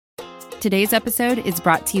Today's episode is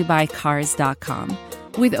brought to you by Cars.com.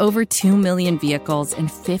 With over 2 million vehicles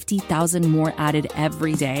and 50,000 more added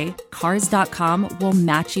every day, Cars.com will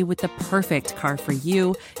match you with the perfect car for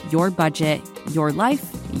you, your budget, your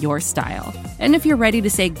life, your style. And if you're ready to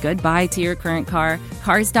say goodbye to your current car,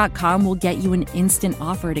 Cars.com will get you an instant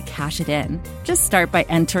offer to cash it in. Just start by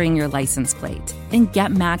entering your license plate and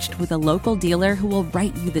get matched with a local dealer who will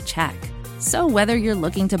write you the check. So whether you're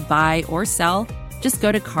looking to buy or sell, just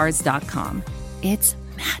go to Cars.com. It's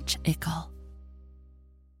magical.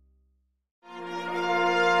 Cleared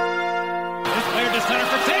to center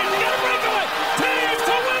for Taves. Got a breakaway. Taves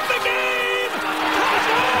to win the game.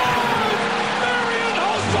 Touchdown! Marion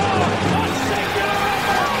Hossa. A singular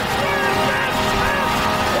effort. Third Smith.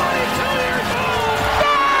 22 years old.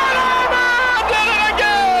 Crawford did it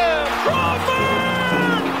again.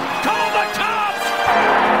 Crawford. Call the cops.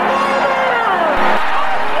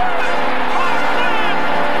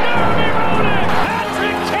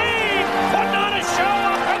 Patrick Kane putting on a show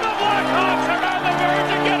up, and the Blackhawks are on the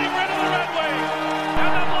verge of getting rid of the Red Wings.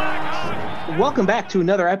 And the Blackhawks. Welcome back to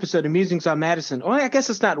another episode of Musings on Madison. Well, I guess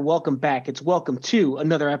it's not welcome back. It's welcome to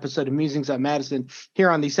another episode of Musings on Madison here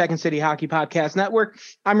on the Second City Hockey Podcast Network.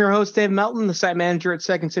 I'm your host, Dave Melton, the site manager at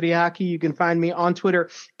Second City Hockey. You can find me on Twitter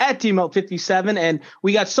at DMelt57. And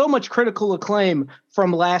we got so much critical acclaim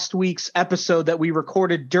from last week's episode that we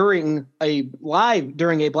recorded during a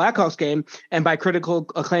Blackhawks game. And by critical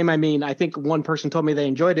acclaim, I mean, I think one person told me they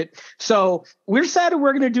enjoyed it. So we're decided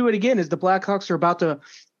we're going to do it again as the Blackhawks are about to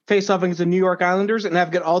face off against the New York Islanders, and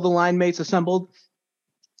I've got all the line mates assembled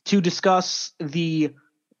to discuss the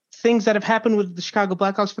things that have happened with the Chicago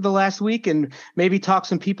Blackhawks for the last week and maybe talk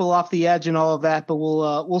some people off the edge and all of that, but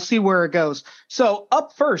we'll see where it goes. So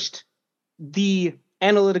up first, the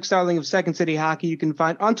analytics darling of Second City Hockey you can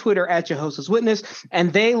find on Twitter at Jehoshaphat's Witness,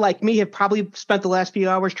 and they, like me, have probably spent the last few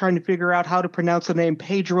hours trying to figure out how to pronounce the name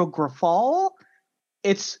Pedro Grifol.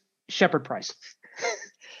 It's Shepard Price.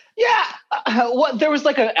 Yeah, there was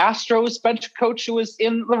like an Astros bench coach who was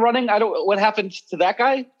in the running. What happened to that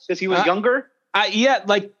guy? Because he was younger. Yeah,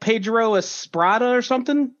 like Pedro Estrada or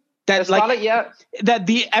something. Everybody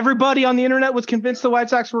on the internet was convinced the White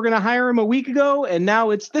Sox were going to hire him a week ago, and now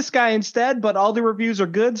it's this guy instead. But all the reviews are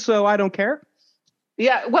good, so I don't care.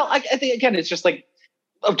 Yeah, well, I think again, it's just like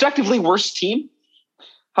objectively worst team.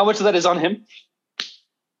 How much of that is on him?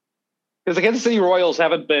 Because the Kansas City Royals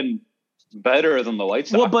haven't been better than the White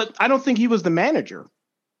Sox. Well, but I don't think he was the manager.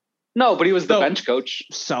 No, but he was the bench coach.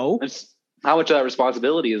 So how much of that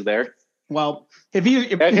responsibility is there? Well, if you're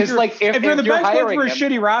the bench coach for a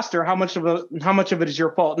shitty roster, how much of it is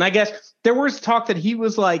your fault? And I guess there was talk that he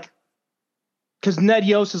was like, because Ned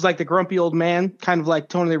Yost is like the grumpy old man, kind of like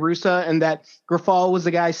Tony La Russa, and that Grifol was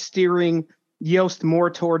the guy steering Yost more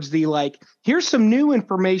towards the like, here's some new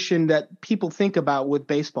information that people think about with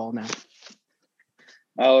baseball now.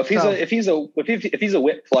 Oh, if he's a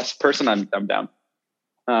wit plus person, I'm down.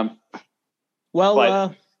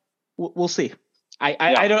 We'll see.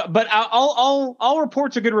 I don't, but all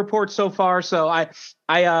reports are good reports so far. So I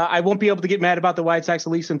won't be able to get mad about the White Sox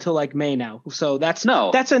at least until like May now. So that's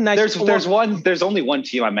a nice. There's only one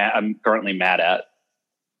team I'm currently mad at.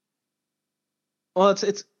 Well,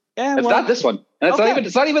 it's not this one, and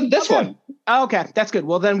it's not even this one. Oh, okay, that's good.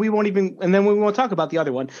 Well, then we won't talk about the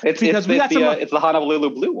other one. It's the Honolulu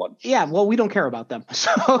Blue one. Yeah, well, we don't care about them. So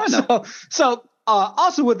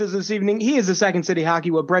also with us this evening, he is the Second City Hockey.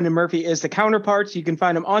 What Brendan Murphy is the counterparts. You can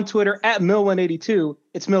find him on Twitter at Mill182.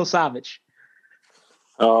 It's Mill Savage.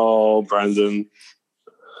 Oh, Brendan,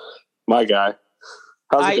 my guy.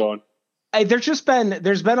 How's it going?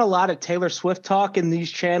 There's been a lot of Taylor Swift talk in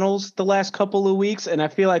these channels the last couple of weeks, and I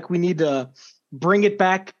feel like we need to bring it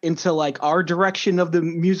back into like our direction of the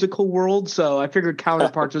musical world. So I figured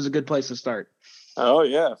Counterparts was a good place to start. Oh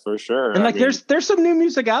yeah, for sure. And there's some new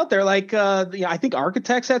music out there. Like I think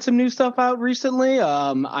Architects had some new stuff out recently.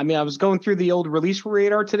 I was going through the old release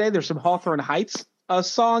radar today. There's some Hawthorne Heights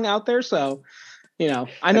song out there. So I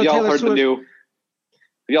know Taylor Swift. Have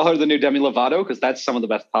y'all heard the new Demi Lovato? Because that's some of the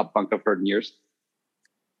best pop punk I've heard in years.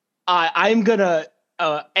 I'm gonna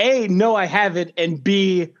no, I haven't, and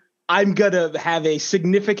B, I'm gonna have a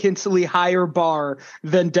significantly higher bar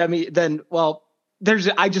than Demi.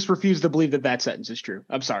 I just refuse to believe that sentence is true.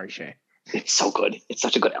 I'm sorry, Shay. It's so good. It's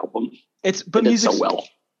such a good album. Music's so well.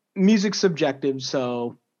 Music's subjective,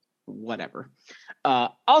 so whatever.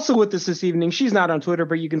 Also with us this evening, she's not on Twitter,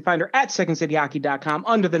 but you can find her at secondcityhockey.com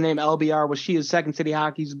under the name LBR, where she is Second City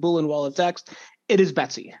Hockey's bull and wall of text. It is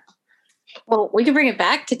Betsy. Well, we can bring it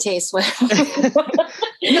back to T-Swift.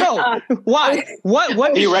 No. Why? What?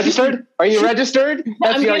 Are you registered? Betsy, are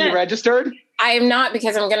you registered? I am not,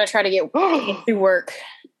 because I'm going to try to get through work.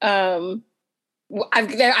 I've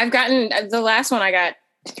gotten the last one I got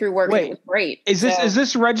through work. Wait, it was great. Is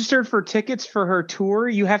this registered for tickets for her tour?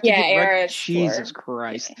 You have to get Jesus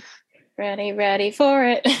Christ. Ready for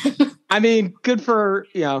it. I mean, good for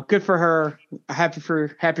her. Happy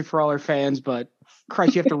for all her fans, but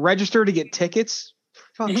Christ, you have to register to get tickets?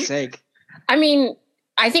 For fuck's sake. I mean,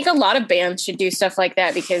 I think a lot of bands should do stuff like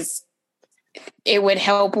that because it would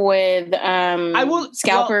help with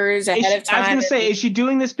scalpers ahead of time. I was going to say, is she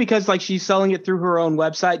doing this because like she's selling it through her own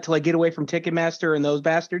website to like get away from Ticketmaster and those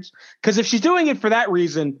bastards? Because if she's doing it for that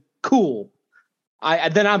reason, cool.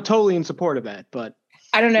 Then I'm totally in support of that. But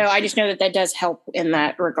I don't know. I just know that does help in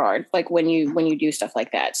that regard. Like when you do stuff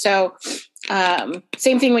like that. So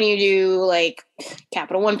same thing when you do like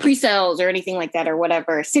Capital One pre-sales or anything like that or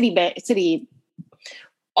whatever. City.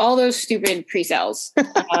 All those stupid pre-sales.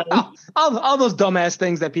 All those dumbass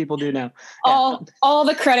things that people do now. All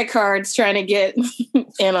the credit cards trying to get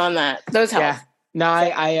in on that. Those help. Yeah.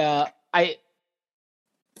 No,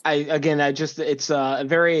 it's a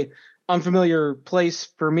very unfamiliar place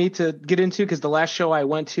for me to get into because the last show I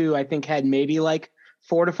went to, I think had maybe like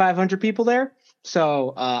 400 to 500 people there.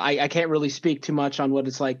 So I can't really speak too much on what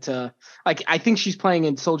it's like to like. I think she's playing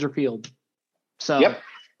in Soldier Field. So. Yep.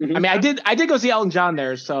 I mean, I did go see Elton John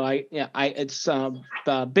there, so it's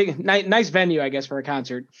the big nice venue, I guess, for a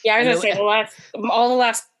concert. Yeah, I was gonna say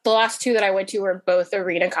the last two that I went to were both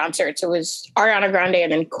arena concerts. It was Ariana Grande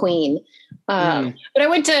and then Queen. But I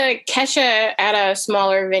went to Kesha at a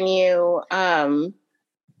smaller venue,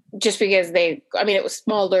 just because it was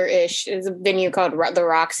smaller-ish. It's a venue called the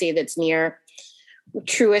Roxy that's near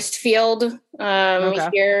Truist Field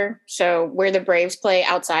here, so where the Braves play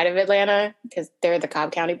outside of Atlanta because they're the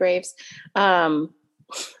Cobb County Braves. I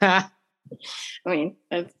mean,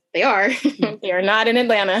 they are. They are not in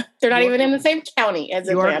Atlanta. They're not even in the same county as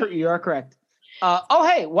Atlanta. You are correct.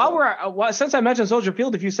 Hey, since I mentioned Soldier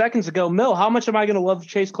Field a few seconds ago, Mill, how much am I going to love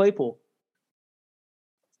Chase Claypool?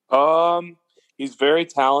 He's very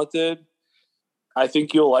talented. I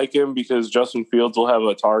think you'll like him because Justin Fields will have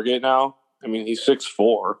a target now. I mean, he's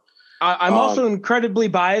 6'4". I'm also incredibly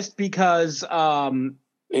biased because in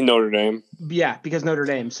Notre Dame. Yeah, because Notre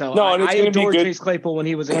Dame. So no, I adored Chase Claypool when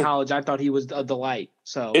he was in college. I thought he was a delight.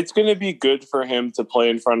 So it's going to be good for him to play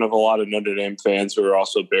in front of a lot of Notre Dame fans who are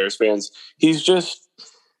also Bears fans. He's just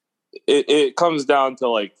it comes down to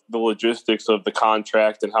like the logistics of the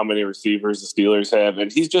contract and how many receivers the Steelers have,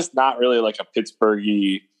 and he's just not really like a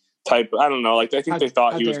Pittsburghy type. I don't know. Like I think they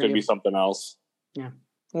thought he was going to be something else. Yeah.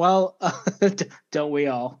 Well, don't we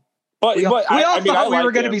all? But we all thought we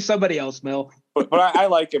were going to be somebody else, Mill. But I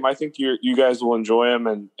like him. I think you guys will enjoy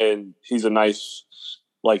him, and he's a nice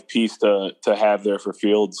like piece to have there for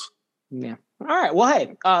Fields. Yeah. All right. Well,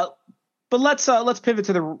 hey, but let's pivot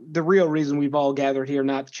to the real reason we've all gathered here,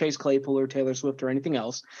 not Chase Claypool or Taylor Swift or anything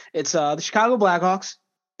else. It's the Chicago Blackhawks.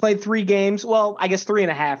 Played 3 games. Well, I guess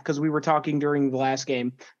 3.5 because we were talking during the last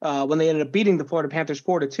game when they ended up beating the Florida Panthers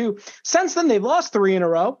 4-2. Since then, they've lost 3 in a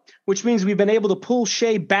row, which means we've been able to pull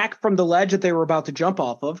Shea back from the ledge that they were about to jump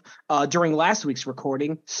off of during last week's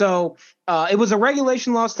recording. So it was a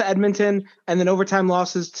regulation loss to Edmonton and then overtime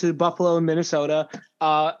losses to Buffalo and Minnesota.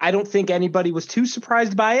 I don't think anybody was too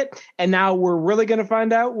surprised by it. And now we're really going to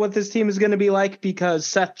find out what this team is going to be like because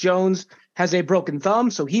Seth Jones has a broken thumb,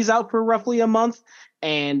 so he's out for roughly a month.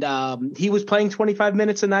 And he was playing 25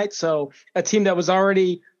 minutes a night. So a team that was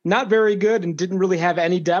already not very good and didn't really have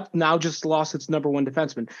any depth now just lost its number 1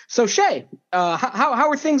 defenseman. So Shea, how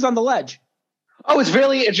are things on the ledge? Oh, it's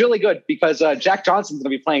really good because Jack Johnson's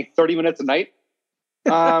going to be playing 30 minutes a night.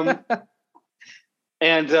 Yeah,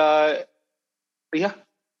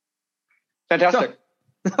 fantastic.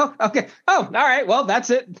 Okay. Oh, all right. Well, that's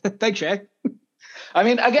it. Thanks, Shea. I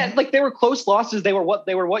mean, again, like they were close losses. They were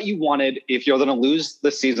what you wanted if you're going to lose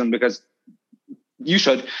this season because you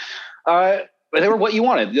should. But they were what you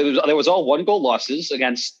wanted. There was all 1-goal losses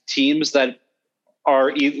against teams that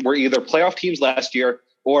were either playoff teams last year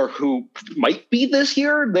or who might be this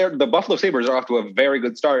year. The Buffalo Sabres are off to a very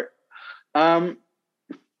good start. And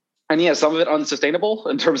yeah, some of it unsustainable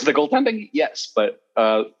in terms of the goaltending. Yes, but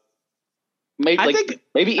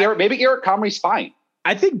maybe Eric Comrie's fine.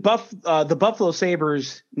 I think the Buffalo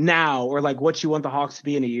Sabres now are like what you want the Hawks to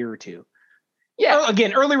be in a year or two. Yeah.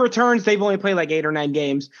 Again, early returns, they've only played like 8 or 9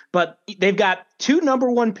 games, but they've got 2 number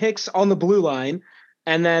 1 picks on the blue line.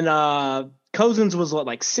 And then Cousins was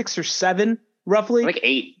like 6 or 7 roughly. Like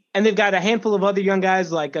 8. And they've got a handful of other young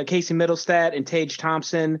guys like Casey Middlestat and Tage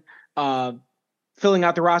Thompson filling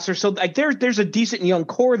out the roster. So like there's a decent young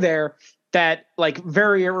core there that like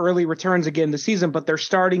very early returns again this season, but they're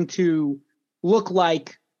starting to look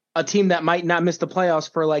like a team that might not miss the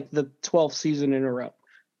playoffs for like the 12th season in a row.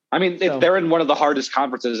 I mean, they're in one of the hardest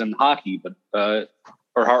conferences in hockey, but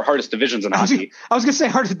or hardest divisions in hockey. I was going to say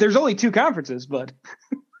hard. There's only 2 conferences, but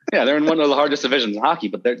yeah, they're in one of the hardest divisions in hockey,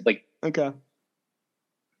 but they're like, okay,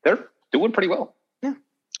 they're doing pretty well.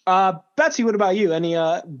 Yeah. Betsy, what about you? Any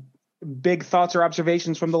big thoughts or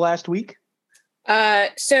observations from the last week?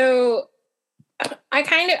 So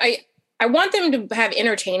I want them to have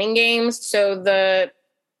entertaining games. So the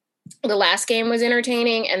last game was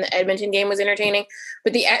entertaining and the Edmonton game was entertaining,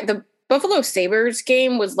 but the Buffalo Sabres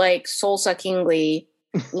game was like soul-suckingly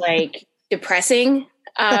like depressing,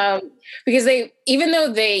 because even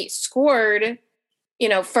though they scored,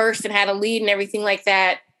 first and had a lead and everything like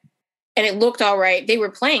that, and it looked all right, they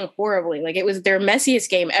were playing horribly. Like it was their messiest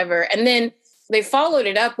game ever. And then they followed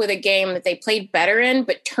it up with a game that they played better in,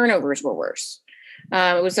 but turnovers were worse.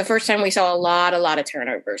 It was the first time we saw a lot of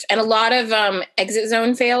turnovers and a lot of exit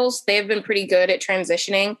zone fails. They have been pretty good at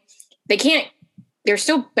transitioning. They're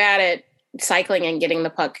still bad at cycling and getting the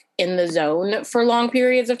puck in the zone for long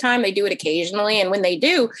periods of time. They do it occasionally. And when they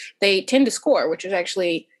do, they tend to score, which is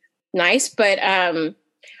actually nice. But I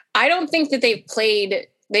don't think that they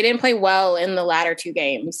didn't play well in the latter 2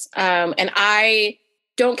 games. And I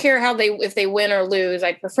don't care if they win or lose.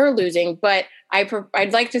 I'd prefer losing, but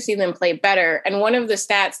I'd like to see them play better. And one of the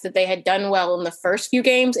stats that they had done well in the first few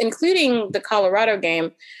games, including the Colorado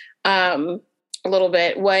game, a little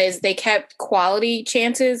bit, was they kept quality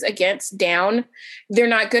chances against down. They're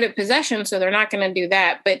not good at possession, so they're not going to do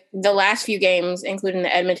that. But the last few games, including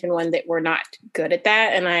the Edmonton one, that were not good at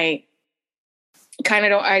that. And I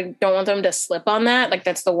don't want them to slip on that. Like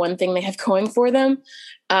that's the one thing they have going for them.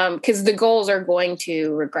 Because the goals are going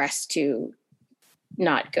to regress to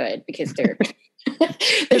not good because they're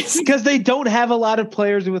it's because they don't have a lot of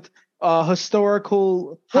players with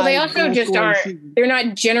historical. Well, they also just aren't. They're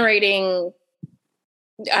not generating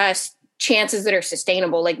chances that are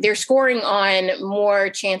sustainable. Like they're scoring on more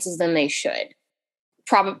chances than they should.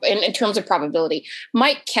 In terms of probability,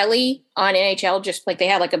 Mike Kelly on NHL just like they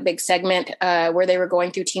had like a big segment where they were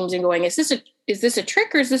going through teams and going, is this a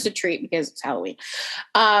trick or is this a treat because it's Halloween?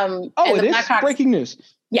 It is breaking news.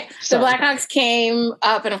 Yeah, the Blackhawks came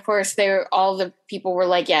up, and of course, all the people were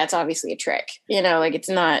like, "Yeah, it's obviously a trick." Like it's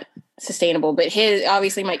not sustainable. But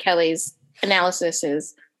Mike Kelly's analysis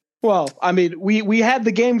is. Well, I mean, we had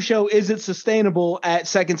the game show "Is It Sustainable" at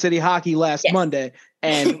Second City Hockey last Monday,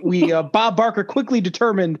 and Bob Barker quickly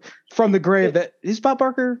determined from the grave that is Bob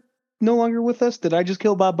Barker no longer with us. Did I just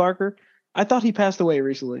kill Bob Barker? I thought he passed away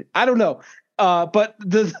recently. I don't know, but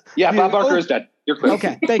Bob Barker is dead. You're clear.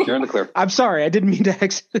 Okay, thank you. You're in the clear. I'm sorry, I didn't mean to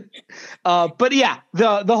exit. But yeah,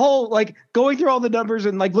 the whole like going through all the numbers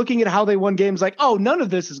and like looking at how they won games, like, oh, none of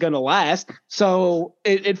this is going to last. So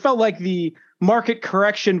it felt like the market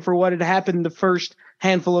correction for what had happened in the first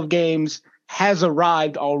handful of games has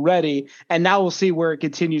arrived already, and now we'll see where it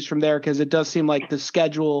continues from there because it does seem like the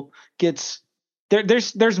schedule gets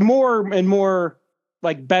there's more and more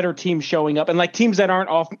like better teams showing up and like teams that aren't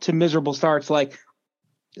off to miserable starts like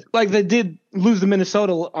they did lose to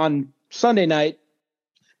Minnesota on Sunday night,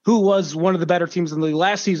 who was one of the better teams in the league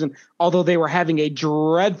last season, although they were having a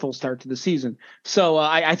dreadful start to the season. So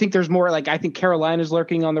I think there's more like I think Carolina's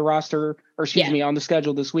lurking on the roster or on the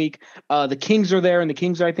schedule this week. The Kings are there and the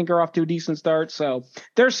Kings I think are off to a decent start. So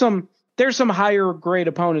there's some higher grade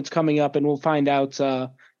opponents coming up and we'll find out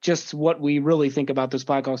just what we really think about this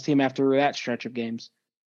Blackhawks team after that stretch of games.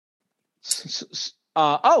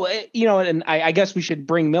 And I guess we should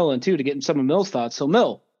bring Mill in too to get some of Mill's thoughts. So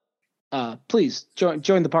Mill, please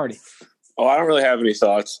join the party. Oh, I don't really have any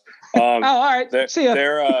thoughts. All right. See ya.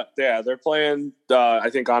 They're playing, I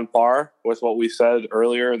think, on par with what we said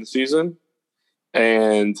earlier in the season.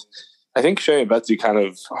 And I think Shay and Betsy kind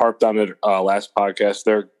of harped on it last podcast.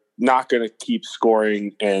 They're not going to keep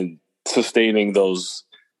scoring and sustaining those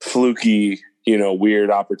fluky, weird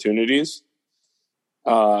opportunities.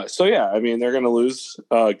 I mean, they're going to lose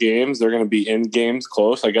games. They're going to be in games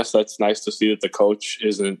close. I guess that's nice to see that the coach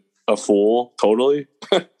isn't a fool totally.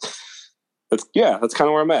 That's kind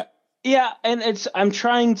of where I'm at. Yeah. And I'm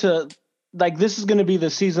trying to this is going to be the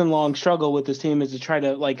season long struggle with this team is to try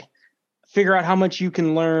to figure out how much you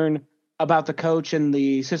can learn about the coach and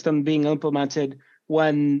the system being implemented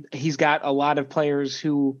when he's got a lot of players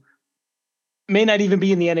who may not even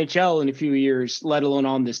be in the NHL in a few years, let alone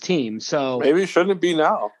on this team. So maybe it shouldn't be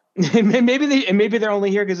now. maybe they're only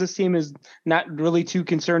here because this team is not really too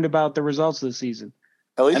concerned about the results of the season.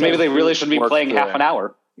 At least maybe they really should be playing half an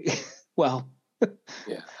hour. Well,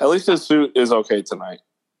 yeah. At least his suit is okay tonight.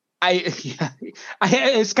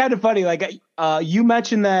 It's kind of funny. You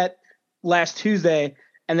mentioned that last Tuesday.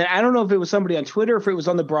 And then I don't know if it was somebody on Twitter or if it was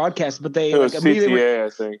on the broadcast, but they it was CTA, I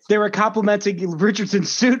think. They were complimenting Richardson's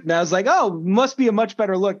suit, and I was like, "Oh, must be a much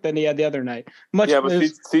better look than he had the other night."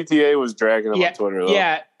 CTA was dragging him on Twitter, though.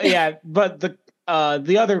 Yeah. But the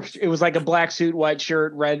other, it was like a black suit, white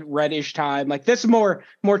shirt, reddish tie. I'm like, this is more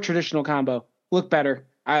traditional combo. Look better.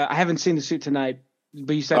 I haven't seen the suit tonight,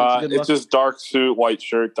 but you said it's a good look. It's just dark suit, white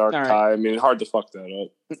shirt, dark tie. I mean, hard to fuck that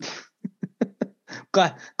up.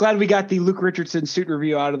 Glad we got the Luke Richardson suit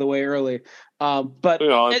review out of the way early. But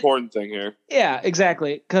important thing here. Yeah,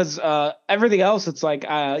 exactly. Because everything else, it's like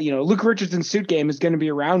Luke Richardson's suit game is going to be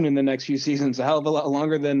around in the next few seasons, a hell of a lot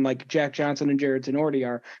longer than like Jack Johnson and Jared Tenorti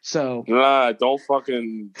are. So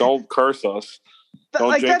don't curse us.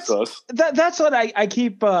 Don't jinx us. That's what I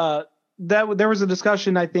keep. That there was a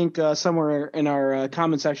discussion, I think, somewhere in our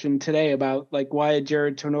comment section today about like why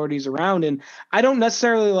Jared Tenorti's around, and I don't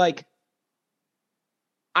necessarily like.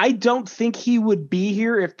 I don't think he would be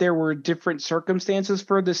here if there were different circumstances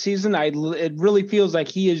for the season. It really feels like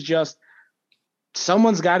he is just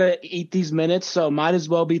someone's got to eat these minutes, so might as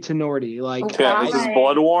well be Tenorti. Like, is his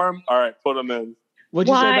blood warm? All right, put him in. What'd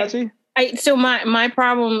you say, Betsy? So my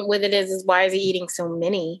problem with it is why is he eating so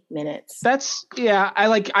many minutes?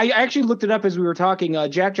 I actually looked it up as we were talking.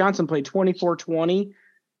 Jack Johnson played 24-20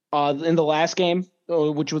 in the last game,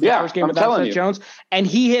 which was the first game without Seth Jones, and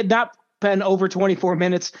he had not been over 24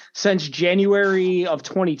 minutes since January of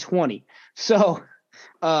 2020. So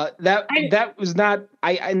that was not.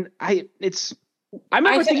 I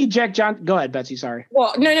remember thinking Jack Johnson. Go ahead, Betsy. Sorry.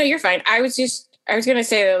 Well, no, you're fine. I was going to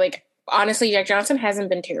say that, like, honestly, Jack Johnson hasn't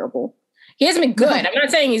been terrible. He hasn't been good. I'm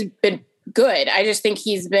not saying he's been good. I just think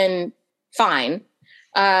he's been fine.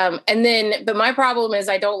 But my problem is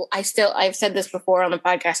I've said this before on the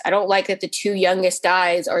podcast. I don't like that the two youngest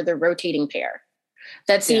guys are the rotating pair.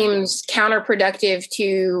 That seems counterproductive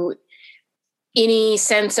to any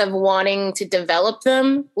sense of wanting to develop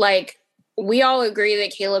them. Like, we all agree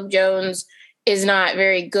that Caleb Jones is not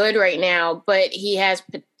very good right now, but he has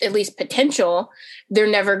at least potential. They're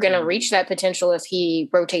never going to reach that potential if he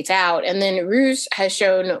rotates out. And then Roos has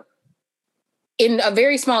shown in a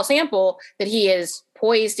very small sample that he is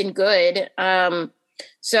poised and good.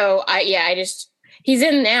 He's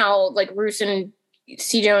in now, like Roos and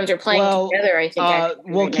C. Jones are playing together, I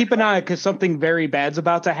think. Keep an eye because something very bad's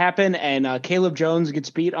about to happen, and Caleb Jones gets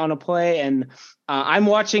beat on a play, and I'm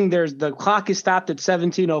watching. The clock is stopped at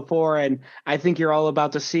 17:04, and I think you're all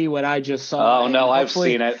about to see what I just saw. Oh no, I've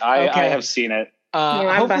seen it. I have seen it.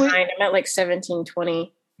 I'm behind. I'm at like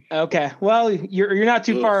 17:20. Okay, well, you're not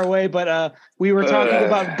too far away, but we were talking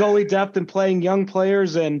about goalie depth and playing young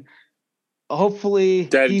players, and hopefully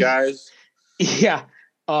dead guys. Yeah,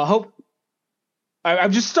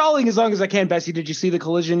 I'm just stalling as long as I can. Betsy, did you see the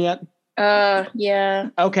collision yet? Yeah.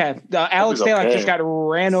 Okay. Alex Stalock just got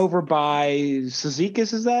ran over by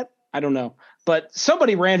Cizikas, is that? I don't know. But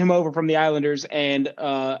somebody ran him over from the Islanders, and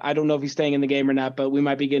I don't know if he's staying in the game or not, but we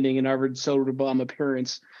might be getting an Arvid Soderblom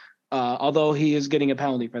appearance, although he is getting a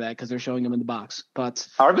penalty for that because they're showing him in the box. But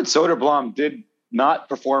Arvid Soderblom did not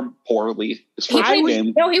perform poorly this first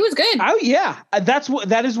game. No, he was good.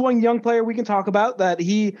 That is one young player we can talk about that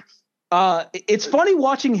he – it's funny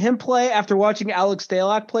watching him play after watching Alex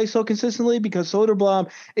Stalock play so consistently because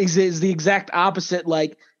Soderblom is the exact opposite.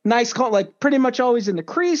 Like nice, like pretty much always in the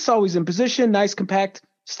crease, always in position, nice compact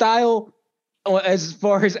style. As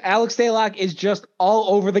far as Alex Stalock is just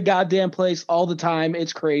all over the goddamn place all the time.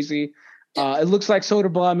 It's crazy. It looks like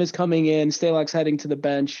Soderblom is coming in. Stalock's heading to the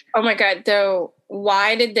bench. Oh my God. Though,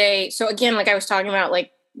 why did they? So again, like I was talking about,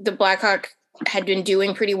 like the Blackhawk had been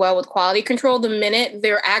doing pretty well with quality control. The minute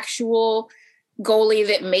their actual goalie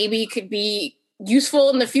that maybe could be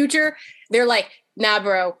useful in the future, they're like, nah,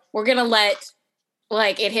 bro, we're going to let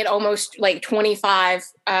like it hit almost like 25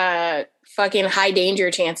 fucking high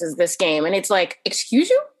danger chances this game. And it's like, excuse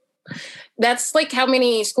you? That's like how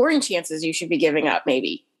many scoring chances you should be giving up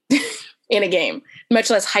maybe in a game,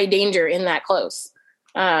 much less high danger in that close.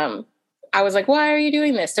 I was like, why are you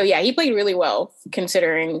doing this? So yeah, he played really well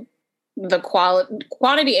considering the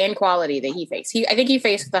quantity and quality that he faced. I think he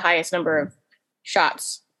faced the highest number of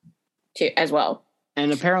shots too, as well.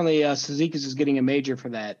 And apparently Cizikas is getting a major for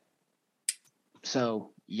that.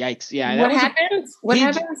 So yikes. Yeah. What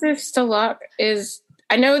happens if Stalock is,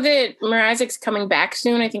 I know that Mrazek's coming back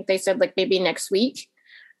soon. I think they said like maybe next week.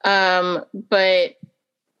 But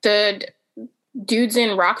the dudes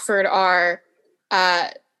in Rockford are,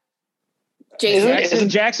 Isn't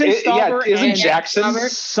Jackson Stauber? Isn't Jackson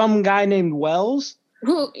some guy named Wells?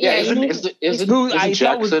 Isn't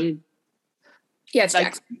Jackson? Yeah, it's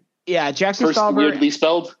Jackson. Yeah, Jackson First Stauber. weirdly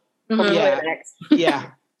spelled. Mm-hmm.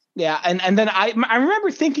 Yeah. Yeah, and then I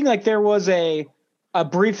remember thinking like there was a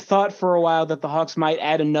brief thought for a while that the Hawks might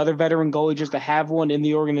add another veteran goalie just to have one in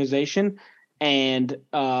the organization, and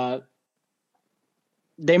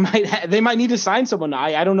they might need to sign someone.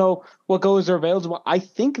 I don't know what goalies are available. I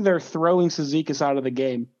think they're throwing Cizikas out of the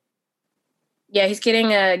game. Yeah, he's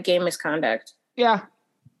getting a game misconduct. Yeah,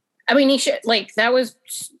 I mean he should that was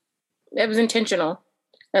intentional.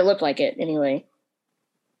 That looked like it anyway.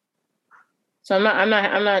 So I'm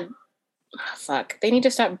not. Oh, fuck! They need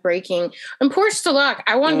to stop breaking. And poor Stalock.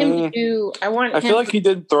 I want him to do. I feel like he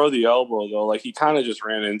didn't throw the elbow though. Like he kind of just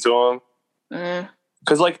ran into him.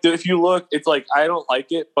 Because if you look, it's like I don't like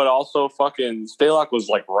it, but also fucking Stalock was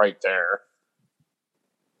like right there.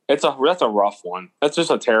 That's a rough one. That's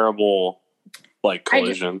just a terrible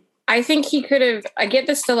collision. I think he could have. I get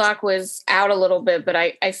the Stalock was out a little bit, but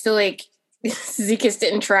I feel like Zikas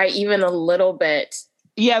didn't try even a little bit.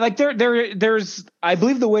 Yeah, there's I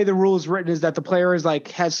believe the way the rule is written is that the player is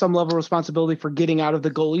has some level of responsibility for getting out of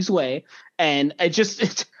the goalie's way, and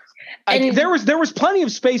there was plenty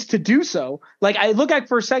of space to do so. I look at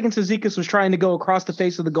for a second, Cizikas was trying to go across the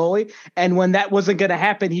face of the goalie, and when that wasn't going to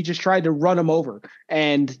happen, he just tried to run him over,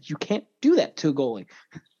 and you can't do that to a goalie.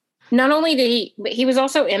 Not only did he was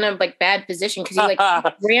also in a bad position because he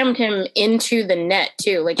rammed him into the net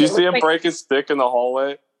too. Did you see him break his stick in the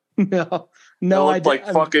hallway? No, it looked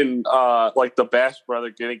fucking the Bash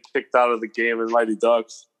brother getting kicked out of the game in Mighty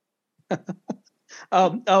Ducks. Was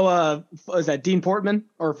that Dean Portman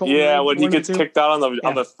or Fulton? Yeah, when he gets kicked out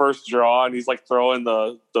on the first draw and he's throwing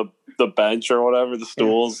the bench or whatever, the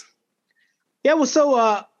stools. Yeah, well,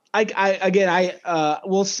 so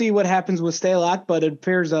we'll see what happens with Stalock, but it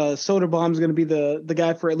appears Soderblom's going to be the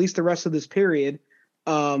guy for at least the rest of this period.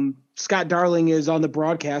 Scott Darling is on the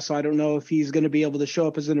broadcast, so I don't know if he's going to be able to show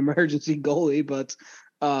up as an emergency goalie, but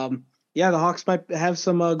the Hawks might have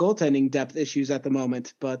some goaltending depth issues at the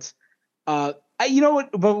moment. But you know what?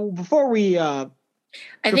 But before we go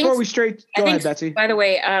ahead, Betsy. By the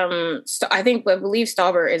way, I believe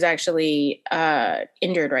Stauber is actually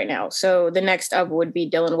injured right now. So the next up would be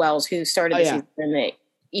Dylan Wells, who started the season in the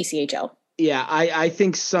ECHL. Yeah, I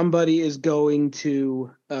think somebody is going to.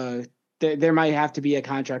 There might have to be a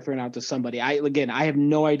contract thrown out to somebody. I have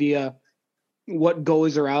no idea what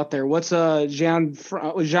goalies are out there. What's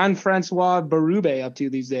Jean-Francois Berube up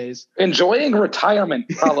to these days? Enjoying retirement,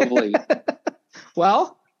 probably.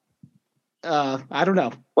 Well, I don't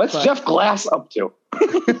know. What's Jeff Glass up to?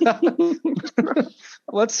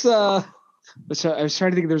 I was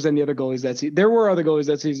trying to think if there's any other goalies that season. There were other goalies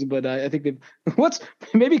that season, but I think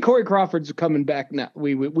maybe Corey Crawford's coming back. No,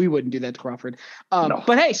 we wouldn't do that to Crawford. No.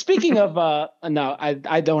 But hey, speaking of no,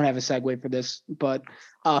 I don't have a segue for this, but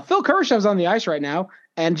Phil Kurashev's on the ice right now,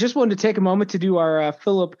 and just wanted to take a moment to do our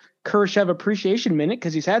Philip Kurashev appreciation minute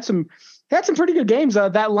because he's had some pretty good games.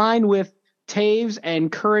 That line with Taves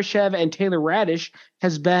and Kurashev and Taylor Radish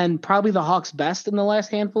has been probably the Hawks' best in the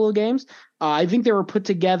last handful of games. I think they were put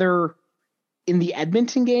together in the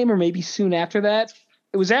Edmonton game or maybe soon after that.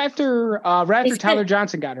 It was after Tyler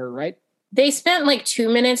Johnson got hurt, right? They spent 2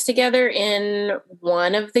 minutes together in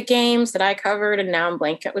one of the games that I covered, and now I'm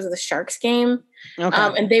blank. It was the Sharks game.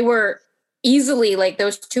 Okay. And they were easily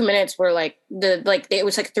those 2 minutes were it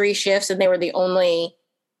was 3 shifts, and they were the only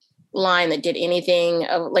line that did anything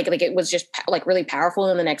of it was just really powerful.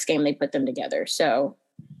 In the next game they put them together. So,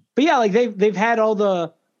 but yeah, they've had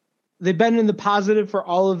they've been in the positive for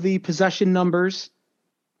all of the possession numbers,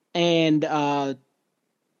 and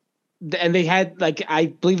they had I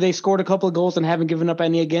believe they scored a couple of goals and haven't given up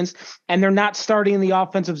any against, and they're not starting in the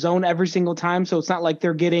offensive zone every single time, so it's not like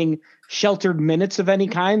they're getting sheltered minutes of any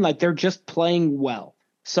kind. They're just playing well.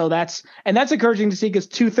 So that's encouraging to see because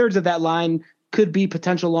 2/3 of that line could be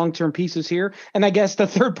potential long-term pieces here. And I guess the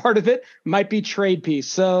third part of it might be trade piece.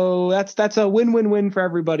 So that's a win-win-win for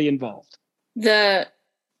everybody involved. The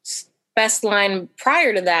best line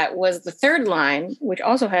prior to that was the third line, which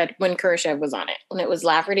also had when Kurashev was on it. When it was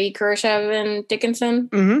Lafferty, Kurashev, and Dickinson.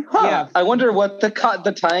 Mm-hmm. Huh. Yeah. I wonder what the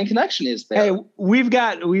tying connection is there. Hey, we've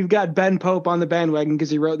got Ben Pope on the bandwagon because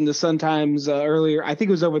he wrote in the Sun-Times earlier. I think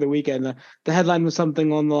it was over the weekend. The headline was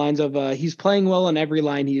something along the lines of he's playing well in every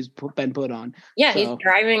line he's been put on. Yeah, so.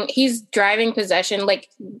 He's driving possession.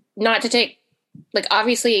 Not to take.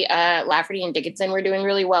 Obviously, Lafferty and Dickinson were doing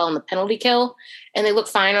really well on the penalty kill, and they look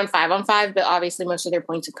fine on 5-on-5, but obviously most of their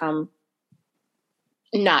points have come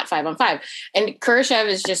not 5-on-5. And Kurashev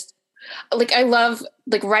is just, I love,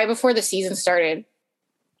 right before the season started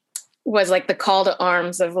was, the call to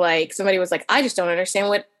arms of, somebody was I just don't understand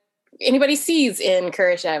what anybody sees in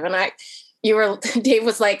Kurashev. And Dave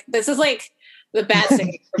was this is the bat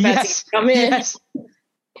signal for Betsy to come in. Yes.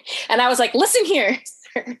 And I was like, listen here.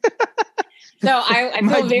 So I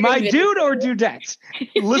feel very my dude or dudette.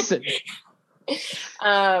 Listen.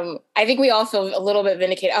 I think we all feel a little bit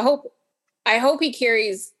vindicated. I hope he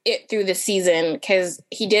carries it through the season, because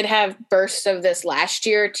he did have bursts of this last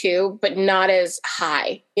year too, but not as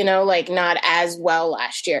high, like not as well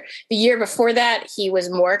last year. The year before that, he was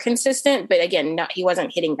more consistent, but again, he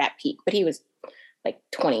wasn't hitting that peak, but he was like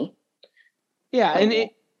 20. Yeah. And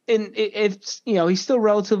it's, he's still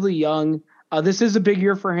relatively young. This is a big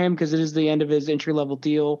year for him because it is the end of his entry-level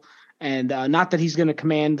deal. And not that he's going to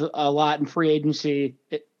command a lot in free agency,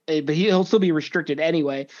 but he'll still be restricted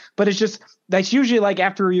anyway. But it's just, that's usually like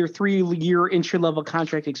after your 3-year entry-level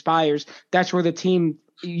contract expires, that's where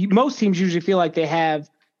most teams usually feel like they have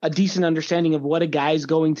a decent understanding of what a guy is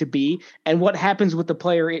going to be, and what happens with the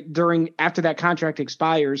player after that contract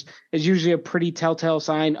expires is usually a pretty telltale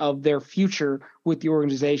sign of their future with the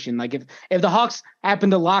organization. Like if the Hawks happen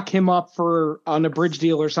to lock him up on a bridge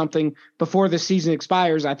deal or something before the season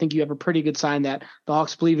expires, I think you have a pretty good sign that the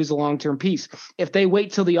Hawks believe he's a long-term piece. If they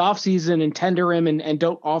wait till the offseason and tender him and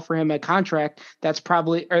don't offer him a contract, that's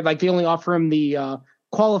probably, or like they only offer him the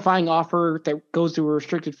qualifying offer that goes to a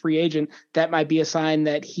restricted free agent, that might be a sign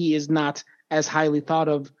that he is not as highly thought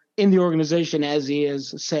of in the organization as he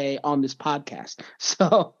is, say, on this podcast.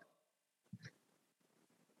 So,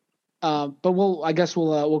 but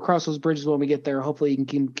we'll cross those bridges when we get there. Hopefully he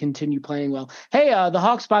can continue playing well. Hey, the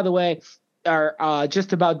Hawks, by the way, are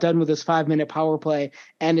just about done with this 5-minute power play,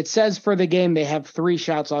 and it says for the game they have 3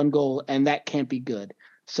 shots on goal, and that can't be good.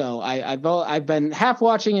 So I've been half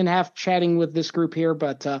watching and half chatting with this group here,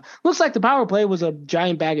 but looks like the power play was a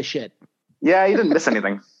giant bag of shit. Yeah, you didn't miss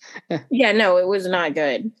anything. Yeah, no, it was not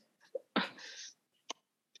good.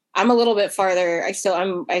 I'm a little bit farther. I still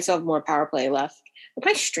have more power play left. But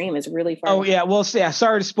my stream is really far. Oh yeah, well, yeah.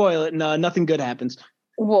 Sorry to spoil it. No, nothing good happens.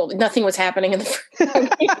 Well, nothing was happening in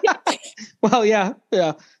the. Well, yeah.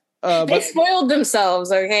 They spoiled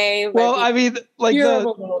themselves, okay? Well, I mean, like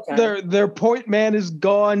their point man is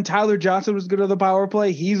gone. Tyler Johnson was good on the power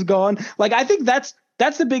play. He's gone. Like, I think that's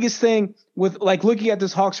the biggest thing with like looking at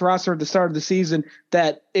this Hawks roster at the start of the season,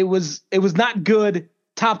 that it was not good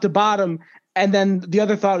top to bottom. And then the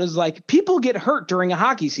other thought is like, people get hurt during a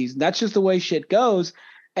hockey season. That's just the way shit goes.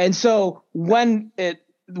 And so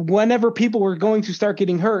whenever people were going to start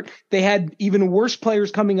getting hurt, they had even worse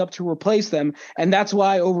players coming up to replace them. And that's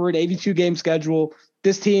why over an 82-game schedule,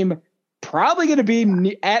 this team probably going to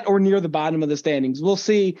be at or near the bottom of the standings. We'll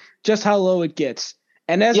see just how low it gets.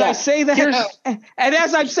 And as I say that, and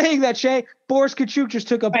as I'm saying that, Shay, Boris Kachuk just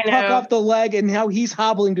took a puck off the leg, and now he's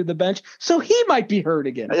hobbling to the bench. So he might be hurt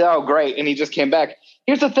again. Oh, great. And he just came back.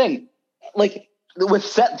 Here's the thing. Like, with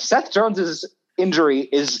Seth Jones's injury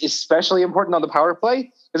is especially important on the power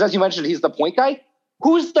play, because as you mentioned, he's the point guy.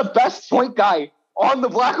 Who's the best point guy on the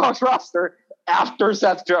Blackhawks roster after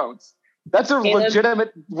Seth Jones? That's a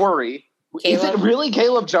legitimate worry. Is it really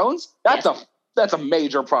Caleb Jones? That's a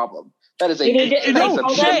major problem. That is a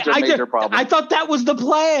major problem. I thought that was the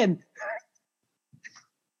plan.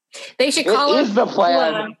 They should call it. Is the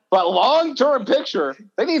plan, but long-term picture,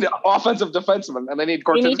 they need offensive defensemen, and they need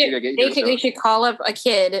Korchinski to get here. They should call up a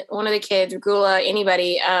kid, one of the kids, Gula,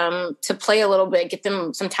 anybody, to play a little bit, get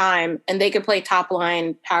them some time, and they could play top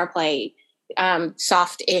line power play,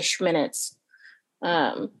 soft-ish minutes.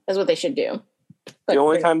 That's what they should do. But the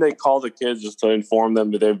only time they call the kids is to inform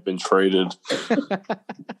them that they've been traded.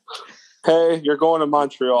 Hey, you're going to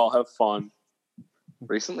Montreal. Have fun.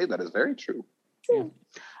 Recently, that is very true. Yeah.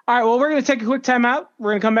 All right, well, we're going to take a quick time out.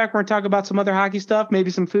 We're going to come back. We're going to talk about some other hockey stuff,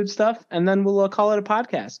 maybe some food stuff, and then we'll call it a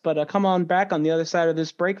podcast. But come on back on the other side of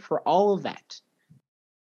this break for all of that.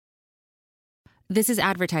 This is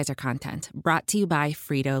advertiser content brought to you by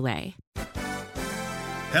Frito-Lay.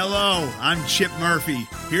 Hello, I'm Chip Murphy,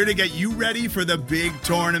 here to get you ready for the big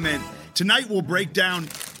tournament. Tonight we'll break down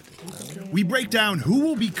who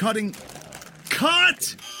will be cutting...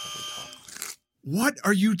 Cut! What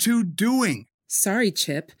are you two doing? Sorry,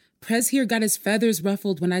 Chip. Prez here got his feathers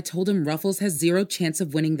ruffled when I told him Ruffles has 0 chance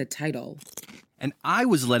of winning the title. And I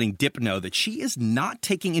was letting Dip know that she is not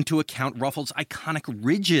taking into account Ruffles' iconic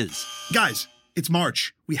ridges. Guys, it's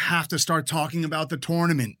March. We have to start talking about the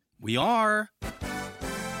tournament. We are.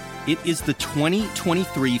 It is the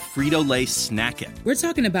 2023 Frito-Lay Snack It. We're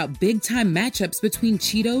talking about big-time matchups between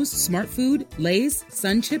Cheetos, Smart Food, Lay's,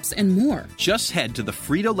 Sun Chips, and more. Just head to the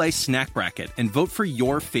Frito-Lay Snack Bracket and vote for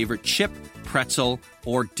your favorite chip, pretzel,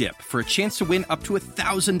 or dip for a chance to win up to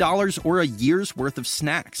 $1,000 or a year's worth of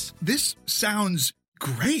snacks. This sounds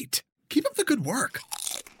great. Keep up the good work.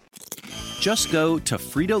 Just go to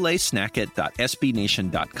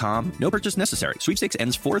fritolaysnacket.sbnation.com. No purchase necessary. Sweepstakes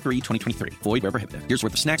ends 4/3/2023. Void where prohibited. Here's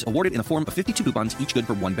worth of snacks awarded in the form of 52 coupons, each good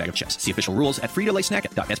for one bag of chips. See official rules at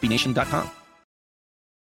fritolaysnacket.sbnation.com.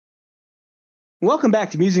 Welcome back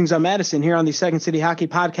to Musings on Madison here on the Second City Hockey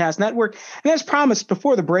Podcast Network. And as promised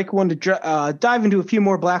before the break, we wanted to dive into a few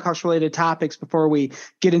more Blackhawks-related topics before we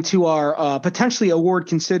get into our potentially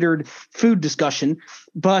award-considered food discussion.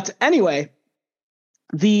 But anyway,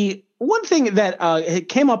 the one thing that it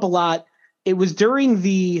came up a lot, it was during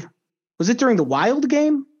the Wild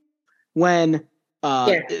game when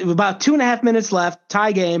about 2.5 minutes left,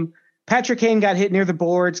 tie game, Patrick Kane got hit near the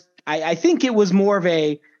boards. I think it was more of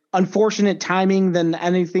a unfortunate timing than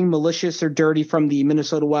anything malicious or dirty from the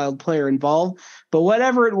Minnesota Wild player involved. But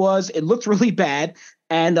whatever it was, it looked really bad.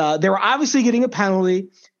 And they were obviously getting a penalty.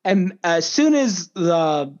 And as soon as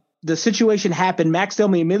the situation happened, Max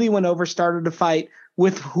Domi immediately went over, started to fight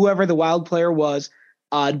with whoever the Wild player was,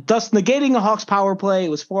 thus negating a Hawks power play. It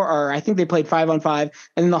was I think they played 5-on-5,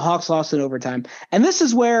 and then the Hawks lost in overtime. And this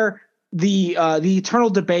is where the eternal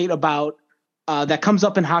debate about that comes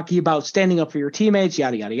up in hockey about standing up for your teammates,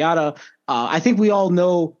 yada, yada, yada. I think we all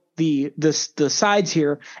know the sides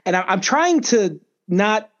here. And I'm trying to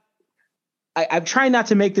not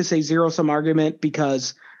to make this a zero-sum argument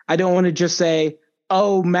because I don't want to just say,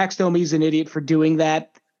 oh, Max Domi's an idiot for doing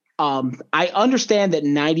that. I understand that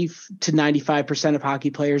 90 to 95% of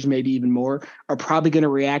hockey players, maybe even more, are probably going to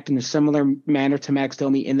react in a similar manner to Max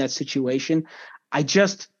Domi in that situation.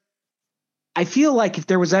 I feel like if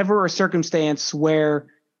there was ever a circumstance where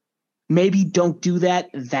maybe don't do that,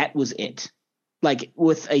 that was it. Like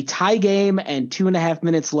with a tie game and 2.5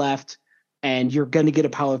 minutes left and you're going to get a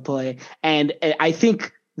power play. And I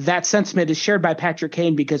think that sentiment is shared by Patrick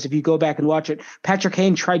Kane because if you go back and watch it, Patrick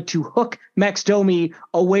Kane tried to hook Max Domi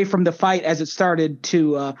away from the fight as it started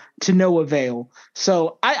to no avail.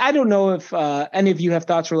 So I don't know if any of you have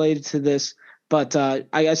thoughts related to this. But I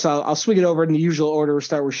guess I'll swing it over in the usual order. We'll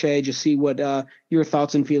start with Shay, just see what your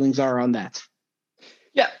thoughts and feelings are on that.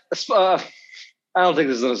 Yeah, I don't think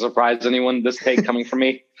this is going to surprise anyone, this take coming from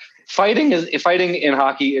me. Fighting in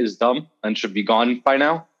hockey is dumb and should be gone by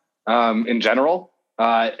now in general.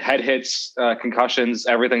 Head hits, concussions,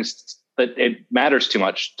 everything's that it matters too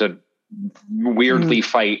much to weirdly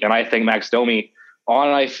fight. And I think Max Domi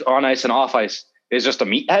on ice and off ice is just a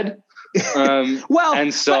meathead. Well,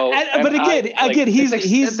 and so, but again, he's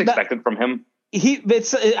expected from him.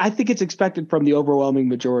 I think it's expected from the overwhelming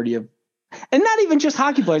majority of, and not even just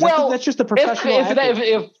hockey players. Well, I think that's just a professional.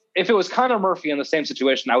 If it was Connor Murphy in the same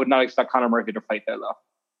situation, I would not expect Connor Murphy to fight there though.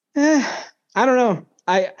 I don't know.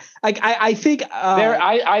 I think I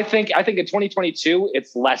think in 2022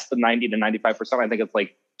 it's less than 90 to 95%. I think it's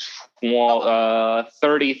like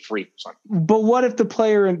 33%. But what if the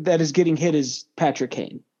player that is getting hit is Patrick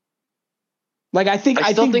Kane? Like I still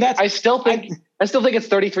think it's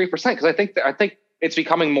 33% because I think it's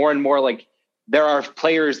becoming more and more like there are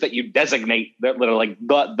players that you designate that are like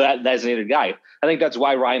that designated guy. I think that's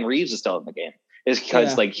why Ryan Reeves is still in the game is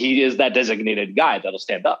because like he is that designated guy that'll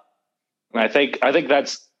stand up. And I think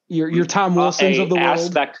that's your Tom Wilsons of the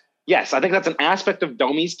world. Yes, I think that's an aspect of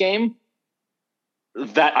Domi's game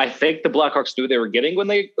that I think the Blackhawks knew they were getting when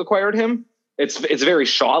they acquired him. It's very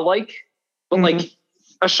Shaw-like, but like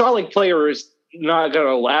a Shaw-like player is not going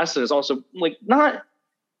to last and is also like not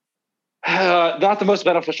the most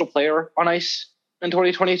beneficial player on ice in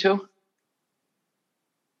 2022.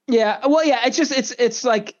 Yeah. Well, yeah, it's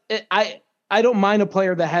like I don't mind a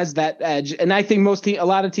player that has that edge. And I think a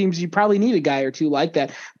lot of teams, you probably need a guy or two like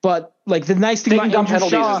that. But like the nice thing about Andrew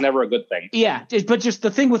Shaw is never a good thing. Yeah. But just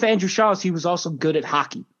the thing with Andrew Shaw is he was also good at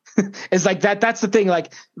hockey. It's like that's the thing.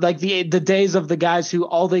 Like the days of the guys who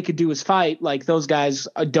all they could do is fight. Like those guys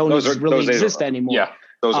don't really exist anymore. Yeah,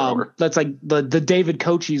 those are over. That's like the David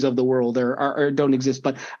Kochis of the world are don't exist.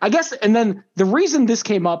 But I guess, and then the reason this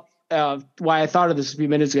came up, why I thought of this a few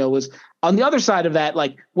minutes ago was on the other side of that.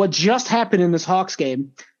 Like what just happened in this Hawks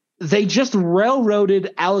game, they just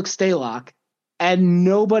railroaded Alex Stalock, and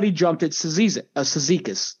nobody jumped at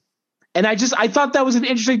Cizikas. And I thought that was an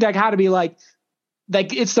interesting dichotomy. Like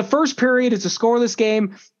it's the first period, it's a scoreless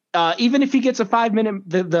game. Even if he gets a 5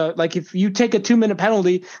 minute, like if you take a 2 minute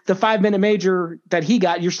penalty, the 5 minute major that he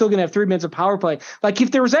got, you're still going to have 3 minutes of power play. Like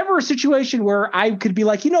if there was ever a situation where I could be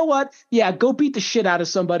like, you know what? Yeah, go beat the shit out of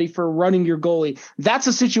somebody for running your goalie. That's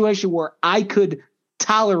a situation where I could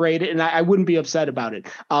tolerate it and I wouldn't be upset about it.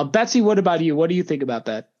 Betsy, what about you? What do you think about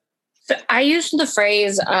that? So I used the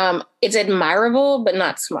phrase, it's admirable, but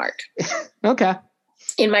not smart. Okay.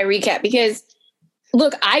 In my recap, because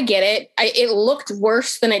look, I get it. It looked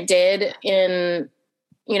worse than it did in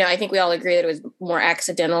I think we all agree that it was more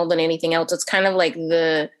accidental than anything else. It's kind of like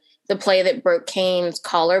the play that broke Kane's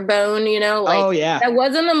collarbone, Oh, yeah. That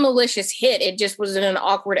wasn't a malicious hit. It just was in an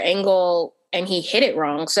awkward angle and he hit it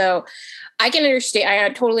wrong. So I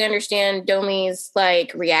totally understand Domi's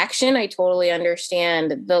reaction. I totally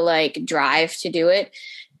understand the drive to do it.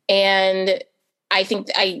 And I think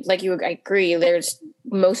I agree.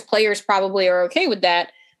 Most players probably are okay with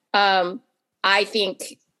that. I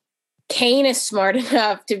think Kane is smart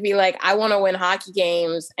enough to be like, I want to win hockey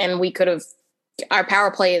games, and our power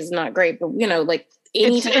play is not great, but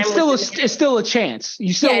anytime it's still a chance.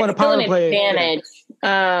 You still want a power play advantage.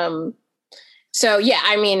 Yeah. So yeah,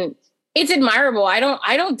 I mean, it's admirable. I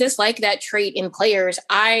don't dislike that trait in players.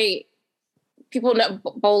 People know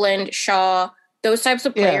Boland, Shaw, those types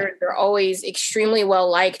of players are always extremely well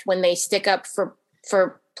liked when they stick up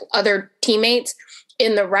for other teammates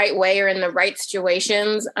in the right way or in the right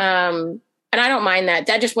situations. And I don't mind that.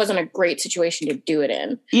 That just wasn't a great situation to do it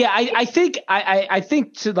in. Yeah, I think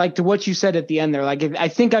to what you said at the end there, I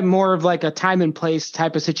think I'm more of a time and place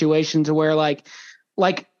type of situation to where like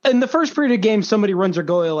in the first period of the game, somebody runs their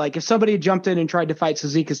goalie. If somebody jumped in and tried to fight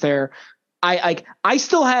Cizikas there, I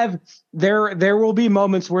still have there will be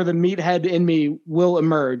moments where the meathead in me will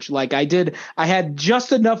emerge. I had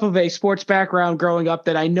just enough of a sports background growing up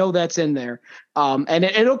that I know that's in there. And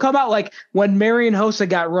it'll come out when Marian Hossa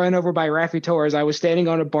got run over by Rafi Torres, I was standing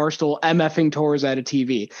on a bar stool MFing Torres at a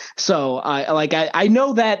TV. So I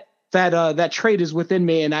know that trait is within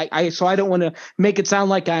me, and so I don't want to make it sound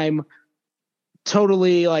like I'm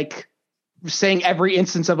totally saying every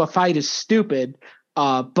instance of a fight is stupid.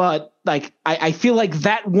 But I feel like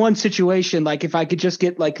that one situation, if I could just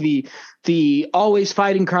get the always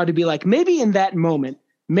fighting crowd to be maybe in that moment,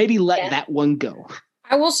 maybe let that one go.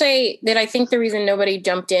 I will say that I think the reason nobody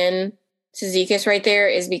jumped in Cizikas right there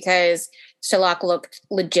is because Stalock looked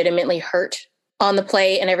legitimately hurt on the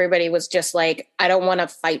play, and everybody was just I don't want to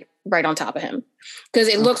fight right on top of him, because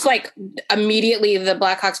it looks like immediately the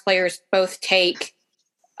Blackhawks players both take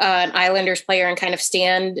an Islanders player and kind of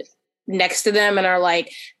stand next to them and are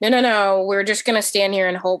no, we're just going to stand here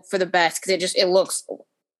and hope for the best, because it looks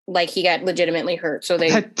like he got legitimately hurt. So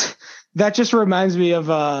that just reminds me of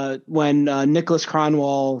when Nicholas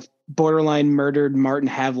Kronwall borderline murdered Martin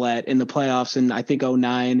Havlat in the playoffs in I think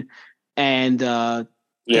 2009, and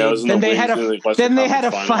then they had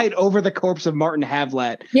a fight over the corpse of Martin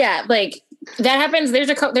Havlat. Yeah, that happens.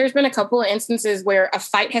 There's been a couple of instances where a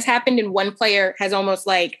fight has happened and one player has almost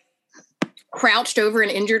crouched over an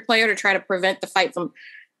injured player to try to prevent the fight from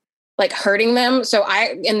hurting them. So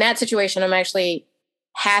in that situation, I'm actually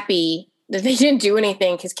happy that they didn't do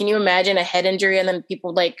anything, because can you imagine a head injury and then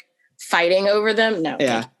people fighting over them? No.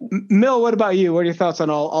 Yeah. Mill, what about you? What are your thoughts on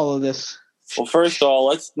all of this? Well, first of all,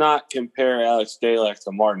 let's not compare Alex Dalek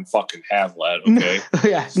to Martin fucking Havlat, okay?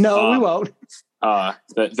 Yeah, no, we won't.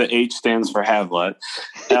 The H stands for Havlat.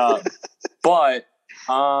 But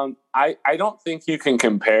I don't think you can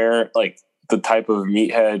compare the type of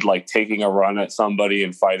meathead taking a run at somebody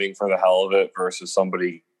and fighting for the hell of it versus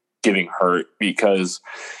somebody getting hurt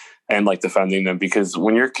and defending them, because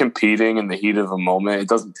when you're competing in the heat of a moment, it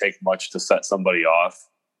doesn't take much to set somebody off.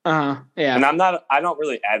 Yeah. And I don't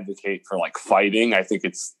really advocate for fighting. I think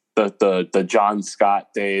it's the John Scott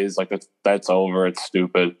days, that's over. It's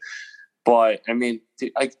stupid. But I mean,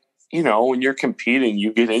 when you're competing,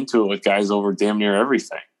 you get into it with guys over damn near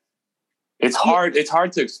everything. It's hard. It's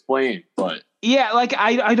hard to explain, but yeah,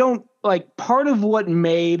 I don't part of what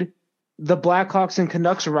made the Blackhawks and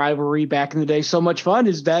Canucks rivalry back in the day so much fun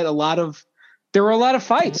is that there were a lot of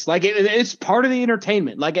fights. It's part of the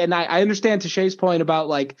entertainment. And I understand Tashay's point about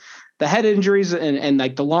the head injuries and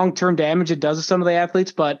the long-term damage it does to some of the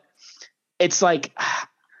athletes, but it's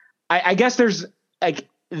I guess there's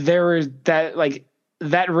there is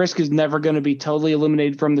that risk is never going to be totally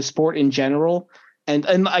eliminated from the sport in general. And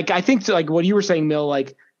I think what you were saying, Mill,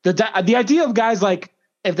 the idea of guys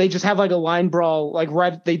if they just have a line brawl,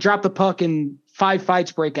 they drop the puck and 5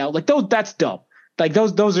 fights break out, that's dumb.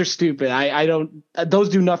 Those are stupid. I don't, those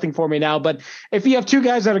do nothing for me now. But if you have two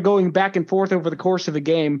guys that are going back and forth over the course of a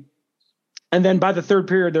game, and then by the third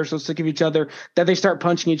period, they're so sick of each other that they start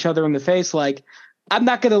punching each other in the face, I'm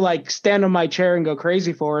not going to stand on my chair and go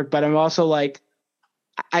crazy for it, but I'm also I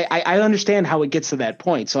understand how it gets to that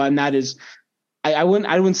point. So I'm not as, I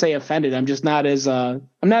wouldn't say offended. I'm just not as I'm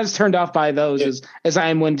not as turned off by those as I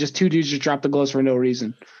am when just two dudes just drop the gloves for no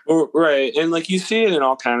reason. Right. And you see it in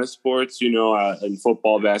all kind of sports, in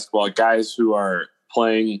football, basketball, guys who are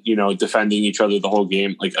playing, defending each other the whole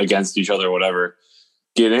game, against each other, whatever,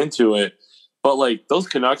 get into it. But like those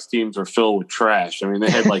Canucks teams were filled with trash. I mean,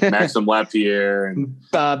 they had like Maxim Lapierre and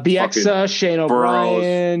Bieksa, Shane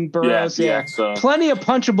O'Brien, Burroughs. Yeah, plenty of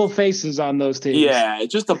punchable faces on those teams. Yeah,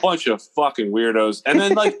 just a bunch of fucking weirdos. And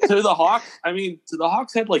then like to the Hawks, the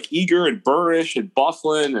Hawks had like Eager and Burrish and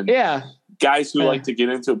Bufflin and guys who like to get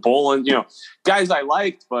into bowling. Guys I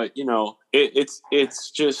liked, but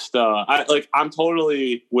it's just I'm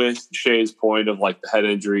totally with Shay's point of like the head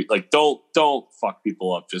injury. Like don't fuck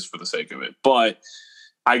people up just for the sake of it. But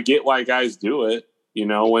I get why guys do it.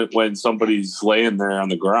 When somebody's laying there on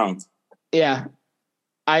the ground. Yeah,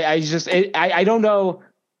 I don't know.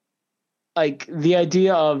 Like the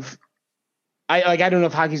idea of I don't know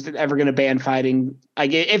if hockey's ever going to ban fighting.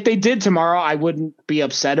 Like if they did tomorrow, I wouldn't be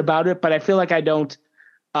upset about it. But I feel like I don't.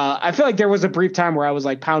 I feel like there was a brief time where I was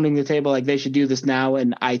like pounding the table, like they should do this now.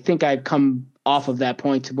 And I think I've come off of that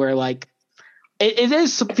point to where like it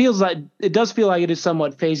does feel like it is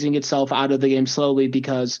somewhat phasing itself out of the game slowly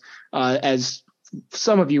because as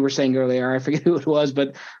some of you were saying earlier, I forget who it was,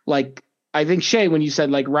 but like I think Shay, when you said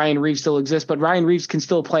like Ryan Reeves still exists, but Ryan Reeves can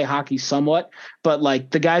still play hockey somewhat. But like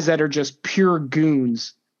the guys that are just pure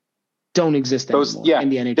goons don't exist anymore in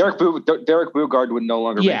the NHL. Derek Bugard would no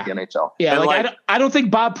longer make the NHL. Yeah, I don't think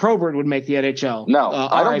Bob Probert would make the NHL. No,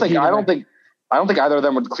 I don't think either of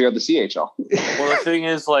them would clear the CHL. Well, the thing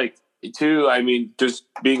is, like, too, I mean, just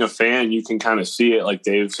being a fan, you can kind of see it. Like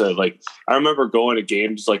Dave said, like I remember going to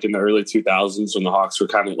games like in the early 2000s when the Hawks were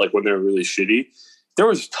kind of like when they were really shitty. There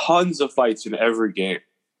was tons of fights in every game.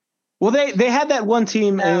 Well, they had that one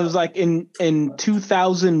team, and it was like in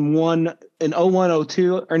 2001, in 01,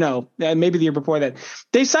 02, or no, maybe the year before that.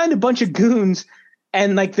 They signed a bunch of goons,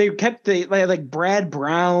 and like they kept like Brad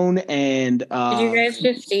Brown and did you guys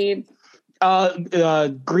just see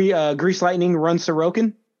Grease Lightning run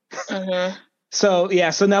Sorokin?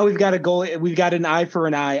 So now we've got a goal. We've got an eye for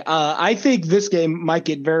an eye. I think this game might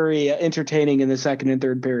get very entertaining in the second and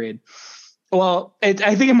third period. Well, I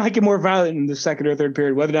think it might get more violent in the second or third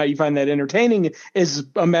period. Whether or not you find that entertaining is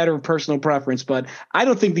a matter of personal preference, but I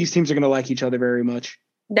don't think these teams are going to like each other very much.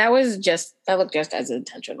 That looked just as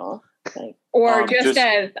intentional, as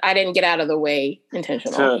I didn't get out of the way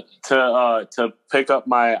intentional. To pick up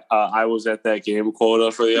my I was at that game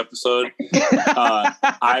quota for the episode.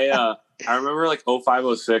 I remember like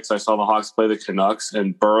 05-06, I saw the Hawks play the Canucks,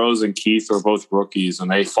 and Burroughs and Keith were both rookies,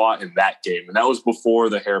 and they fought in that game, and that was before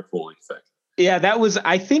the hair pulling thing. Yeah,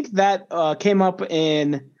 I think that came up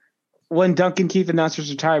in when Duncan Keith announced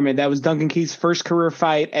his retirement. That was Duncan Keith's first career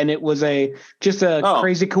fight, and it was just a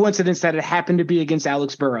crazy coincidence that it happened to be against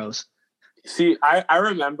Alex Burroughs. See, I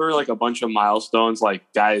remember like a bunch of milestones, like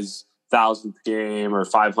guys' 1,000th game or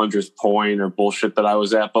 500th point or bullshit that I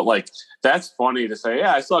was at, but like that's funny to say.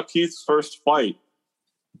 Yeah, I saw Keith's first fight.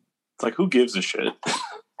 It's like, who gives a shit?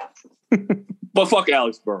 But fuck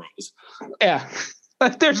Alex Burroughs. Yeah.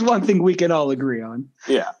 There's one thing we can all agree on.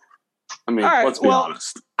 Yeah. I mean, let's be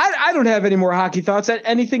honest. I don't have any more hockey thoughts.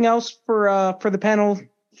 Anything else for the panel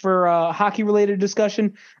for hockey related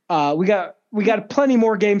discussion? We got plenty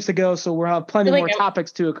more games to go, so we'll have plenty more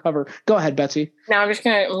topics to cover. Go ahead, Betsy. No, I'm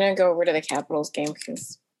gonna go over to the Capitals game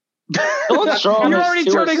because you're already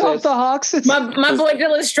turning off the Hawks. My boy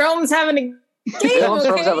Dylan Strome's having a game. Dylan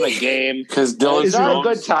Strome's having a game because Dylan's not a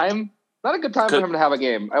good time. Not a good time for him to have a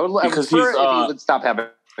game. I would prefer if he would stop having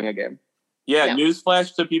a game. Yeah,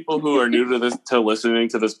 newsflash to people who are new to listening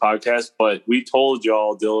to this podcast, but we told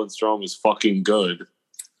y'all Dylan Strome is fucking good.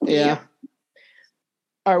 Yeah.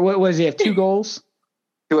 All right, what does he have? 2 goals?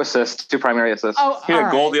 2 assists, 2 primary assists. Oh, he had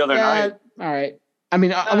a goal the other night. All right. I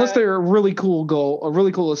mean, unless they're a really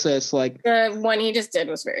cool assist, like the one he just did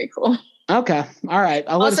was very cool. Okay. All right.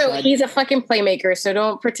 Also, he's a fucking playmaker, so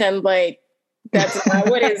don't pretend like that's not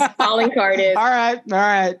what his calling card is. All right.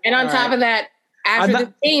 And on top of that, after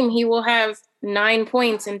the game, he will have 9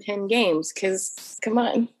 points in 10 games. Because come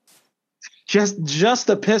on, just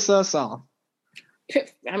to piss us off.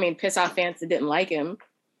 I mean, piss off fans that didn't like him.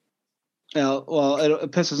 Well,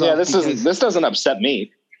 it pisses off. Yeah, this doesn't upset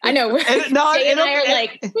me. I know.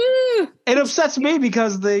 It upsets me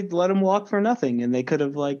because they let him walk for nothing, and they could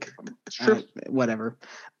have whatever.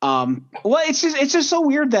 Well, it's just so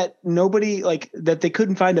weird that nobody that they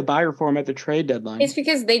couldn't find a buyer for him at the trade deadline. It's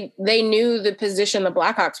because they knew the position the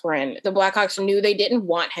Blackhawks were in. The Blackhawks knew they didn't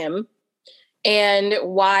want him, and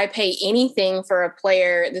why pay anything for a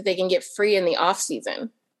player that they can get free in the offseason?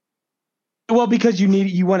 Well, because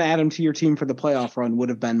you want to add him to your team for the playoff run would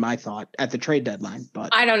have been my thought at the trade deadline.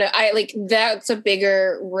 But I don't know. That's a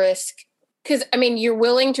bigger risk because I mean you're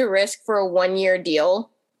willing to risk for a 1-year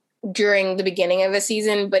deal during the beginning of the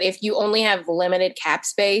season, but if you only have limited cap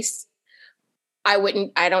space, I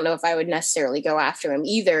don't know if I would necessarily go after him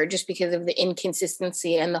either, just because of the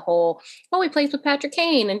inconsistency and the whole, he plays with Patrick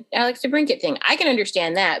Kane and Alex DeBrincat thing. I can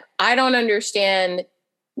understand that. I don't understand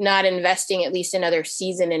not investing at least another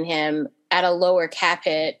season in him at a lower cap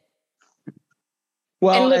hit.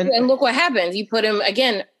 Well, and look what happens. You put him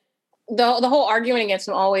again. The whole argument against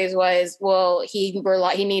him always was,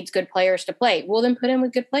 he needs good players to play. Well, then put him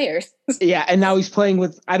with good players. Yeah, and now he's playing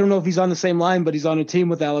with, I don't know if he's on the same line, but he's on a team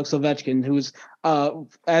with Alex Ovechkin, who's,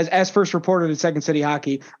 as first reported in Second City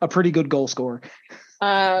Hockey, a pretty good goal scorer.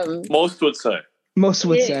 Most would say.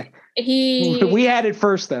 We had it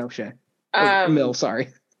first, though, Shay. Mill, sorry.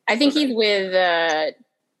 I think he's with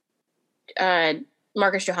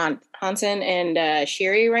Marcus Johansson and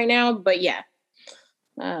Sherry right now, but yeah.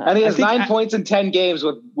 And he has 9 points in 10 games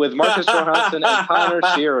with Marcus Johansson and Connor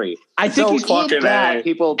Sheary. I think he's fucking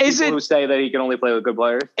people who say that he can only play with good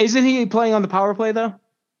players. Isn't he playing on the power play though?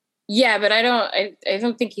 Yeah, but I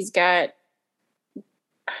don't think he's got. I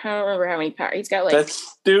don't remember how many power he's got. That's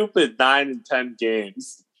stupid. 9 and 10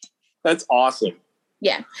 games. That's awesome.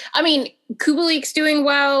 Yeah, I mean Kubelik's doing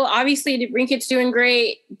well. Obviously, DeBrincat's doing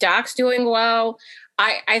great. Doc's doing well.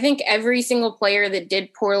 I think every single player that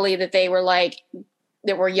did poorly,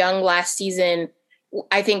 that were young last season,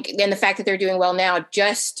 I think, and the fact that they're doing well now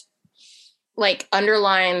just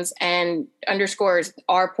underlines and underscores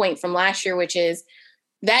our point from last year, which is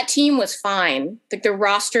that team was fine. The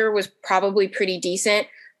roster was probably pretty decent.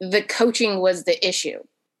 The coaching was the issue.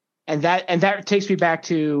 And that takes me back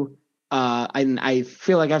to, and I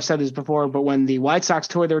feel like I've said this before, but when the White Sox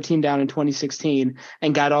tore their team down in 2016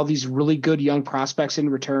 and got all these really good young prospects in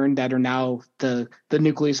return that are now the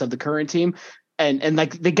nucleus of the current team, and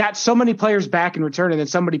they got so many players back in return, and then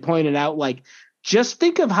somebody pointed out, just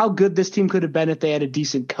think of how good this team could have been if they had a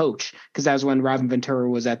decent coach, because that was when Robin Ventura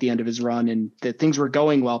was at the end of his run and things were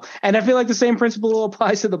going well. And I feel like the same principle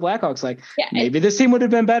applies to the Blackhawks. Maybe this team would have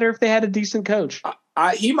been better if they had a decent coach.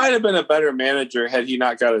 He might have been a better manager had he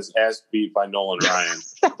not got his ass beat by Nolan Ryan.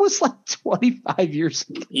 That was 25 years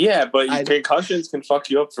ago. Yeah, but concussions can fuck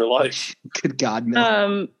you up for life. Good God,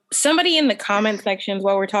 man. Somebody in the comment sections,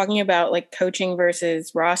 while we're talking about coaching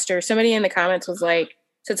versus roster, somebody in the comments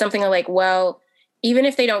said something well, even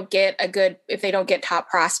if they don't get top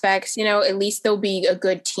prospects, at least they'll be a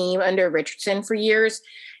good team under Richardson for years.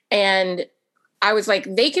 And I was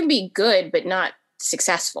they can be good, but not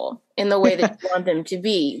successful in the way that you want them to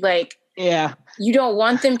be. Yeah, you don't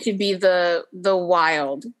want them to be the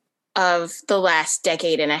Wild of the last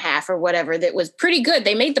decade and a half or whatever that was pretty good.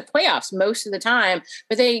 They made the playoffs most of the time,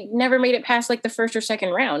 but they never made it past the first or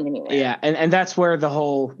second round anyway. Yeah, and that's where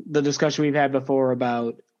the discussion we've had before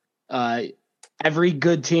about every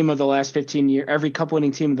good team of the last 15 years, every cup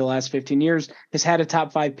winning team of the last 15 years has had a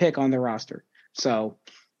top 5 pick on their roster. So,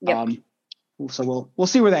 yep. So we'll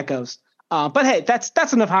see where that goes. But hey,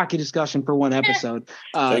 that's enough hockey discussion for one episode.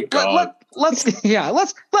 Let's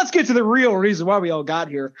get to the real reason why we all got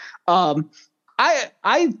here.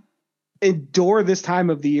 I adore this time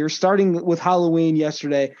of the year, starting with Halloween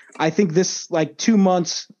yesterday. I think this 2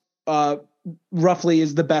 months roughly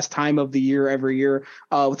is the best time of the year every year.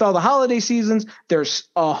 With all the holiday seasons, there's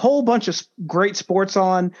a whole bunch of great sports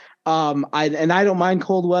on. I don't mind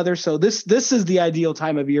cold weather, so this is the ideal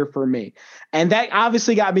time of year for me. And that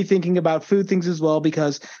obviously got me thinking about food things as well,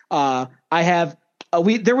 because there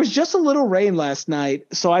was just a little rain last night,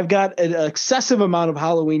 so I've got an excessive amount of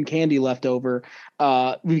Halloween candy left over.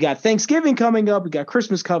 We got Thanksgiving coming up, we got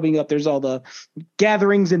Christmas coming up. There's all the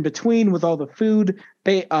gatherings in between with all the food,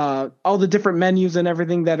 all the different menus and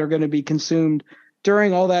everything that are going to be consumed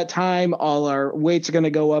during all that time. All our weights are going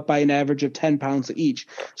to go up by an average of 10 pounds each.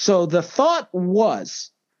 So the thought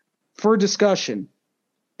was, for discussion,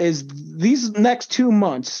 is these next 2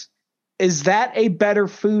 months, is that a better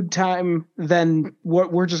food time than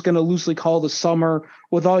what we're just going to loosely call the summer,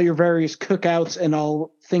 with all your various cookouts and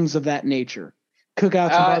all things of that nature?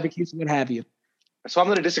 Cookouts and barbecues and what have you. So I'm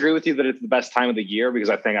going to disagree with you that it's the best time of the year, because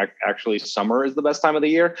I think actually summer is the best time of the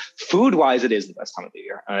year. Food-wise, it is the best time of the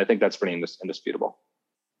year. And I think that's pretty indisputable.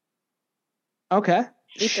 Okay. I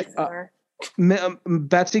hate the summer.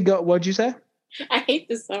 Betsy, what'd you say? I hate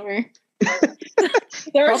the summer.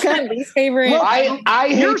 They're my least favorite. Well, I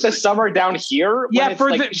hate the summer down here. Yeah,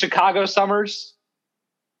 for the Chicago summers.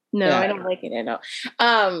 No, yeah. I don't like it at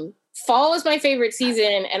all. Fall is my favorite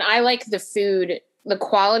season, and I like the food. The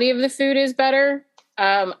quality of the food is better.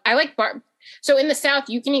 I like so in the South,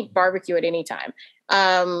 you can eat barbecue at any time.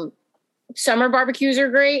 Summer barbecues are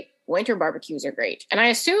great. Winter barbecues are great. And I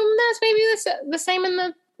assume that's maybe the same in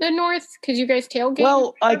the North, because you guys tailgate.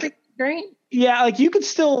 Well, great. Yeah, you could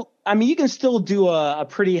still I mean, you can still do a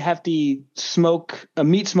pretty hefty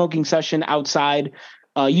meat smoking session outside.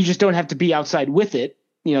 You just don't have to be outside with it.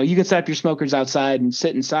 You know, you can set up your smokers outside and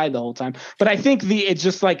sit inside the whole time. But I think it's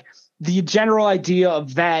just like the general idea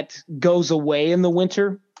of that goes away in the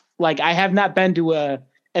winter. Like, I have not been to an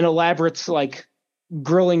elaborate like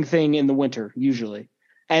grilling thing in the winter usually.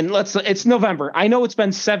 And it's November. I know it's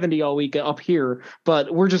been 70 all week up here,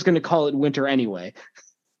 but we're just going to call it winter anyway.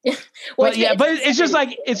 But it's just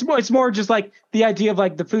like it's more just like the idea of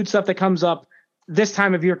like the food stuff that comes up this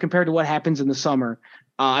time of year compared to what happens in the summer.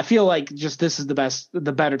 I feel like just this is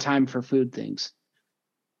the better time for food things.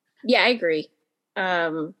 Yeah, I agree.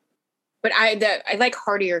 But I like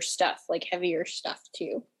heartier stuff, like heavier stuff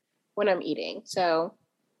too, when I'm eating. So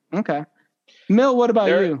okay, Mill, what about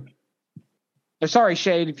you? Sorry,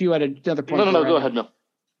 Shade, if you had another point. No, go ahead, Mill.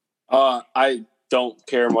 I don't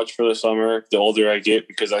care much for the summer the older I get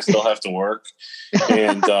because I still have to work,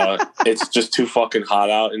 and it's just too fucking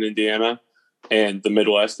hot out in Indiana and the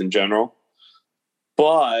Midwest in general.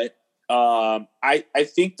 But I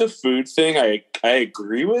think the food thing I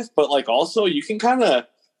agree with, but like also you can kind of,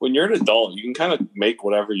 when you're an adult, you can kind of make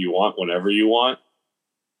whatever you want whenever you want.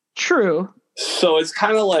 True. So it's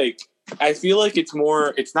kind of like, I feel like it's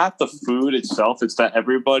not the food itself, it's that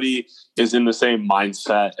everybody is in the same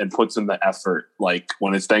mindset and puts in the effort, like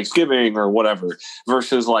when it's Thanksgiving or whatever,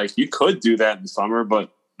 versus like you could do that in the summer,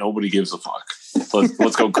 but nobody gives a fuck.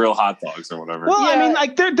 Let's go grill hot dogs or whatever. Well, yeah. I mean,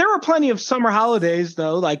 like there are plenty of summer holidays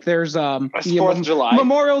though. Like there's 4th of July,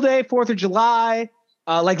 Memorial Day, 4th of July.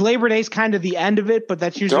 Like Labor Day's kind of the end of it, but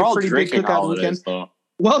that's usually a pretty big cookout weekend. Though.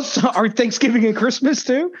 Well, so are Thanksgiving and Christmas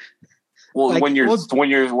too? Well, like, when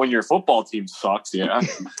your football team sucks, yeah.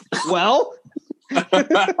 Well,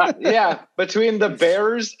 yeah, between the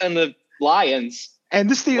Bears and the Lions and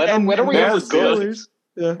the Steelers, when are we ever good?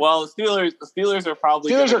 Yeah. Well, the Steelers are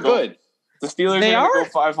probably good. The Steelers are going to go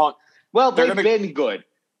 500. Well, they've been good.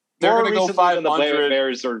 They're going to go 500. The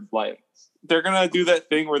Bears or Lions. They're going to do that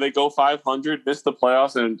thing where they go 500, miss the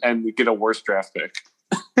playoffs, and get a worse draft pick.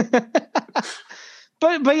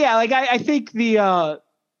 but yeah, like I think the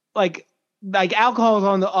like alcohol is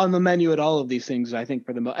on the menu at all of these things. I think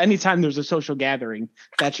for the anytime there's a social gathering,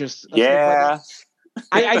 that's just yeah.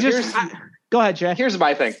 Go ahead, Jay. Here's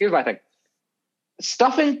my thing.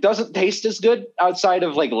 Stuffing doesn't taste as good outside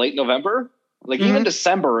of like late November. Like even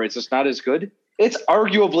December, it's just not as good. It's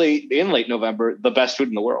arguably in late November the best food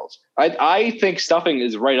in the world. I think stuffing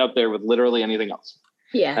is right up there with literally anything else.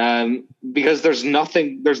 Yeah. Because there's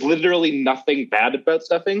literally nothing bad about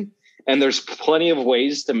stuffing, and there's plenty of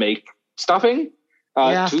ways to make stuffing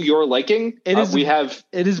to your liking. It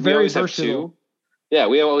is very versatile. Yeah,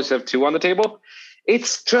 we always have 2 on the table.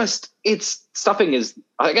 Stuffing is,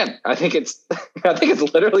 again, I think it's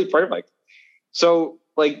literally perfect. So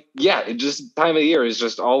like, yeah, it just time of year is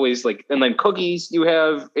just always like, and then cookies you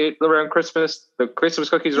have it around Christmas. The Christmas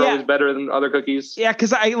cookies are always better than other cookies. Yeah.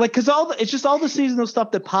 It's just all the seasonal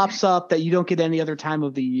stuff that pops up that you don't get any other time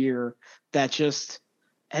of the year. That just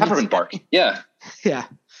peppermint bark. Yeah. Yeah.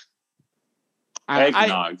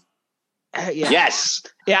 Eggnog. Yeah. Yes.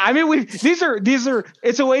 Yeah. I mean, these are,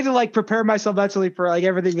 it's a way to like prepare myself mentally for like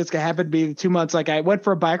everything that's going to happen to me in 2 months. Like I went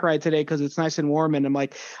for a bike ride today cause it's nice and warm. And I'm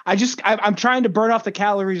like, I'm trying to burn off the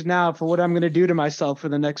calories now for what I'm going to do to myself for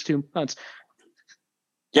the next 2 months.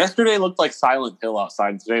 Yesterday looked like Silent Hill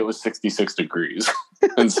outside. Today it was 66 degrees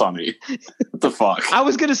and sunny. What the fuck? I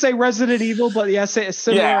was going to say Resident Evil, but yeah,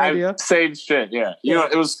 similar idea. Same shit. Yeah. You know,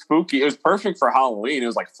 it was spooky. It was perfect for Halloween. It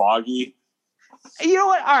was like foggy. You know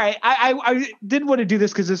what? All right. I did want to do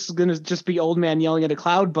this because this is going to just be old man yelling at a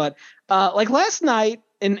cloud. But like last night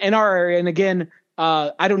in our area, and again,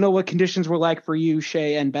 I don't know what conditions were like for you,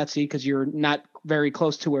 Shay and Betsy, because you're not very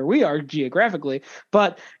close to where we are geographically.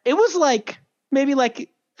 But it was like maybe like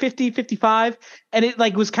 50, 55, and it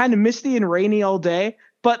like was kind of misty and rainy all day.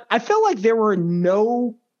 But I felt like there were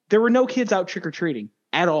no kids out trick-or-treating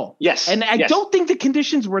at all. Yes. And I don't think the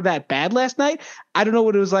conditions were that bad last night. I don't know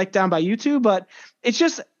what it was like down by you two, but it's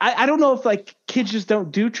just, I don't know if like kids just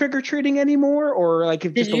don't do trick-or-treating anymore, or like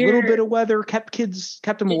if just a little bit of weather kept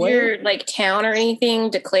them away. Did your like town or anything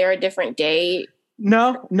declare a different day?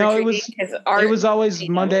 No, it was always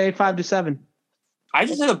Monday, 5 to 7. I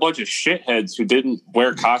just had a bunch of shitheads who didn't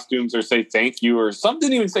wear costumes or say thank you, or some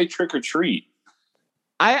didn't even say trick or treat.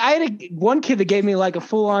 I had one kid that gave me like a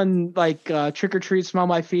full on like trick or treat, smell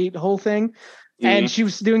my feet whole thing. And she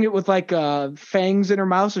was doing it with like fangs in her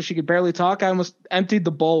mouth so she could barely talk. I almost emptied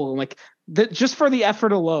the bowl like just for the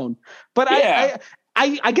effort alone. But yeah.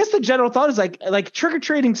 I guess the general thought is like trick or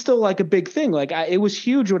treating still like a big thing. Like it was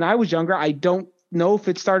huge when I was younger. I don't know if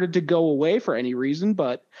it started to go away for any reason,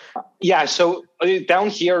 but yeah. So down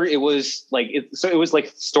here, it was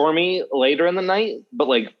like stormy later in the night, but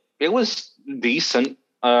like it was decent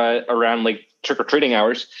around like trick or treating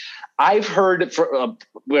hours. I've heard for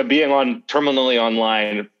being on terminally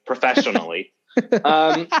online professionally.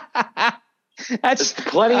 That's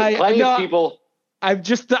plenty of people.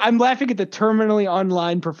 I'm laughing at the terminally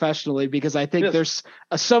online professionally because I think there's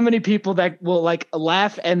so many people that will like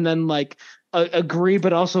laugh and then like agree,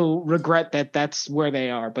 but also regret that that's where they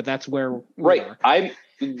are. But that's where we are.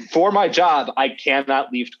 For my job, I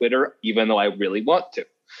cannot leave Twitter, even though I really want to.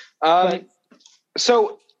 Right.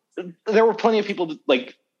 So there were plenty of people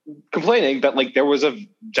like complaining that like there was a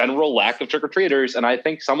general lack of trick-or-treaters, and I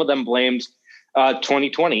think some of them blamed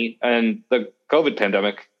 2020 and the COVID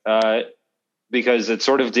pandemic because it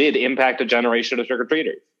sort of did impact a generation of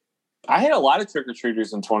trick-or-treaters. I had a lot of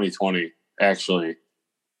trick-or-treaters in 2020, actually.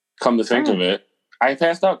 Come to think of it. I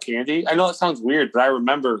passed out candy. I know it sounds weird, but I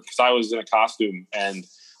remember because I was in a costume and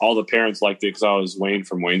all the parents liked it because I was Wayne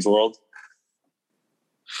from Wayne's World.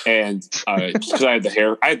 And just because I had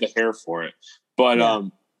the hair for it.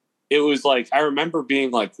 But it was like, I remember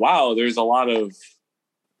being like, wow, there's a lot of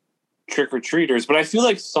trick-or-treaters. But I feel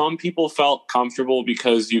like some people felt comfortable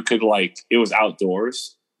because you could like, it was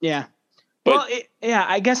outdoors. Yeah. But,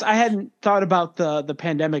 I guess I hadn't thought about the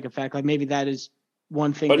pandemic effect. Like maybe that is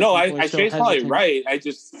one thing. But no, I Shay's probably right. I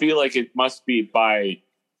just feel like it must be by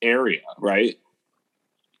area, right?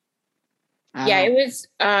 Yeah, it was.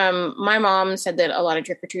 My mom said that a lot of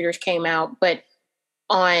trick-or-treaters came out, but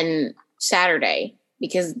on Saturday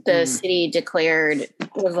because the city declared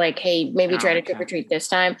was like, "Hey, maybe try to trick-or-treat this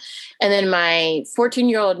time." And then my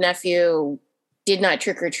 14-year-old nephew did not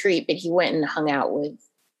trick-or-treat, but he went and hung out with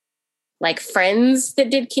like friends that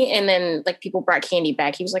did, and then like people brought candy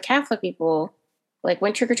back. He was like, half the people like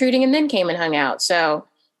went trick-or-treating and then came and hung out. So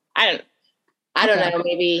I don't know.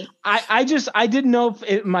 Maybe I didn't know if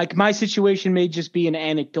it, my situation may just be an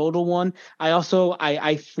anecdotal one. I also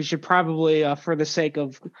I should probably for the sake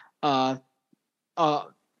of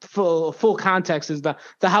full context is the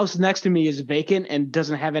house next to me is vacant and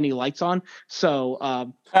doesn't have any lights on.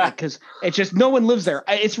 So because it's just no one lives there.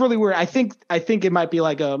 It's really weird. I think it might be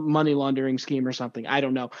like a money laundering scheme or something. I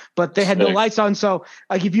don't know. But they had no lights on. So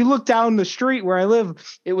like if you look down the street where I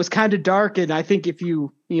live, it was kind of dark. And I think if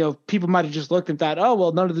you people might have just looked and thought, oh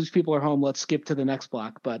well, none of these people are home. Let's skip to the next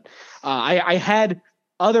block. But I had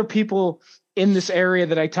other people in this area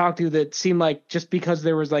that I talked to that seemed like just because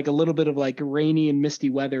there was like a little bit of like rainy and misty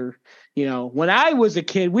weather, when I was a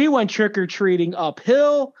kid, we went trick-or-treating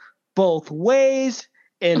uphill both ways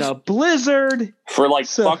in a blizzard for like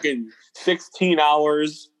fucking 16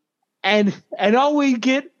 hours. And all we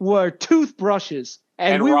get were toothbrushes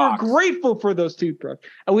and we rocks. Were grateful for those toothbrushes.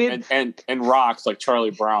 And rocks like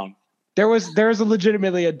Charlie Brown. There was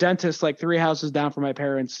legitimately a dentist like 3 houses down from my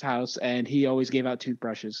parents' house, and he always gave out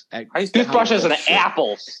toothbrushes. Toothbrushes and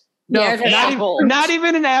apples. No, not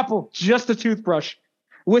even an apple, just a toothbrush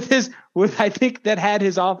with I think that had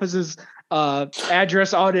his office's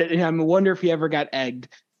address on it, and I wonder if he ever got egged.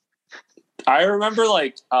 I remember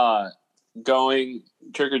like going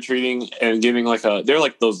trick-or-treating and giving like they're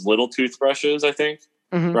like those little toothbrushes, I think,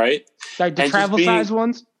 right? Like the travel size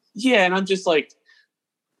ones? Yeah, and I'm just like,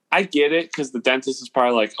 I get it because the dentist is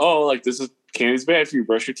probably like, oh, like this is candy's bad for you,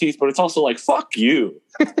 brush your teeth, but it's also like, fuck you.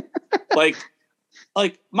 like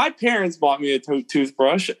my parents bought me a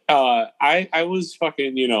toothbrush. I was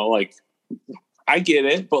fucking, like, I get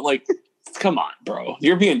it, but like, come on, bro,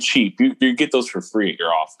 you're being cheap. You get those for free at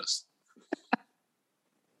your office.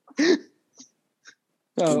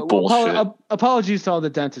 Apologies to all the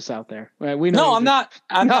dentists out there. Right? We know. No, I'm not.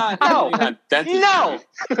 No. I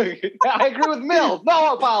agree with Mills.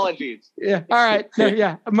 No apologies. Yeah. All right. No,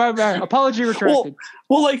 yeah. My apology retracted.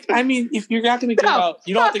 Well, like, I mean, if you're not going to give out,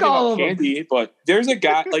 you don't have to give out candy. But there's a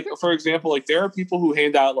guy, like, for example, like there are people who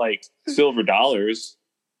hand out like silver dollars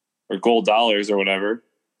or gold dollars or whatever.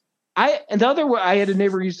 I had a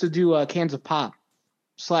neighbor who used to do cans of pop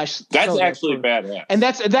 / That's actually badass. And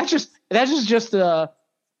that's just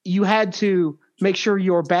you had to make sure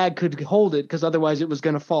your bag could hold it because otherwise it was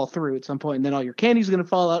going to fall through at some point, and then all your candy's going to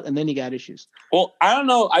fall out, and then you got issues. Well, I don't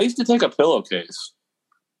know. I used to take a pillowcase.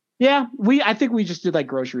 Yeah, I think we just did like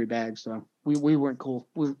grocery bags, so we weren't cool.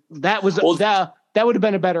 That would have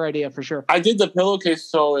been a better idea for sure. I did the pillowcase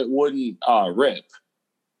so it wouldn't rip.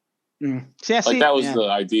 That was the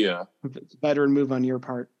idea. It's a veteran move on your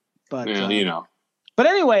part, but yeah, But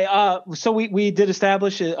anyway, so we did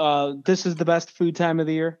establish this is the best food time of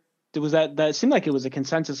the year. Was that seemed like it was a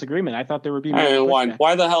consensus agreement? I thought there would be.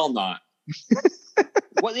 Why the hell not?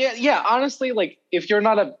 Well, yeah. Honestly, like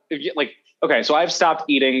okay, so I've stopped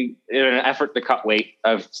eating in an effort to cut weight.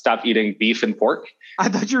 I've stopped eating beef and pork. I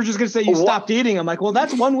thought you were just going to say you stopped eating. I'm like, well,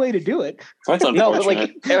 that's one way to do it. That's No, but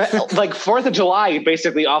like 4th of July,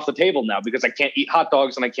 basically off the table now because I can't eat hot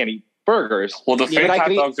dogs and I can't eat burgers. Well, the fake hot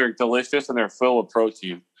dogs are delicious and they're full of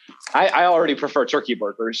protein. I already prefer turkey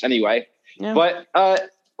burgers anyway. Yeah. But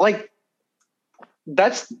like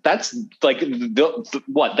that's like that's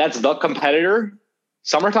the competitor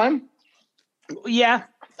summertime. Yeah,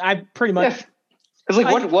 I pretty much. It's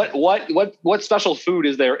like what special food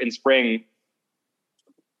is there in spring?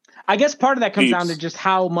 I guess part of that comes down to just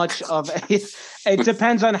how much of it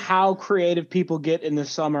depends on how creative people get in the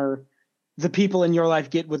summer. The people in your life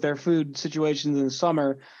get with their food situations in the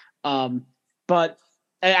summer. But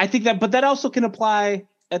I think that also can apply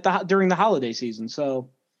during the holiday season. So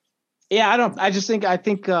yeah, I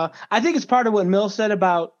think it's part of what Mill said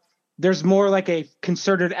about there's more like a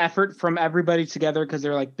concerted effort from everybody together because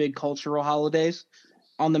they're like big cultural holidays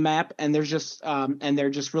on the map, and they're just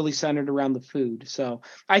really centered around the food. So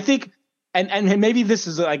I think, and maybe this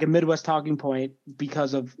is like a Midwest talking point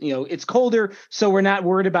because of, it's colder, so we're not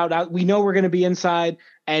worried about we know we're going to be inside,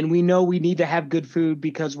 and we know we need to have good food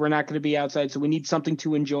because we're not going to be outside, so we need something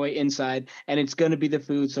to enjoy inside, and it's going to be the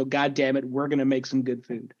food. So God damn it, we're going to make some good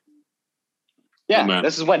food. Yeah,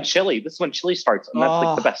 this is when chili starts, and that's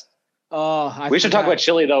like the best. We should talk about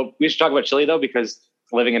chili though. Because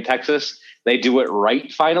living in Texas, they do it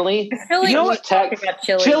right finally. Chili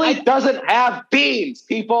doesn't have beans,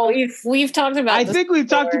 people. We've talked about I think we've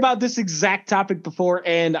talked about this exact topic before,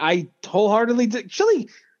 and I wholeheartedly chili.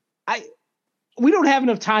 We don't have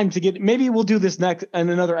enough time to get. Maybe we'll do this next in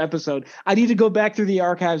another episode. I need to go back through the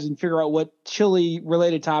archives and figure out what chili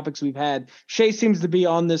related topics we've had. Shay seems to be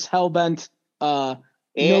on this hellbent. No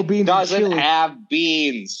beans. Doesn't have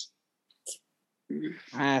beans.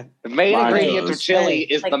 The main ingredient of chili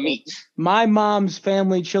is the meat. My mom's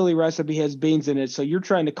family chili recipe has beans in it, so you're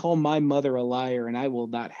trying to call my mother a liar, and I will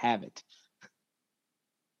not have it.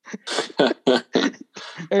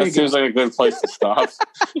 That seems like a good place to stop.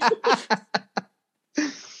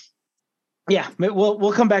 Yeah,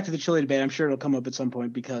 we'll come back to the chili debate. I'm sure it'll come up at some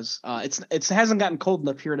point because it hasn't gotten cold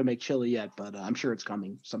enough here to make chili yet, but I'm sure it's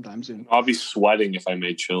coming sometime soon. I'll be sweating if I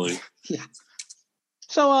made chili. Yeah.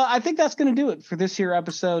 So I think that's going to do it for this here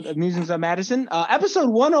episode of Musings on Madison. Episode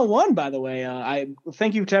 101, by the way. I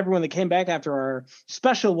thank you to everyone that came back after our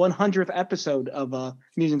special 100th episode of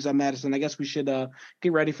Musings on Madison. I guess we should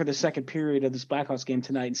get ready for the second period of this Blackhawks game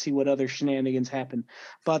tonight and see what other shenanigans happen.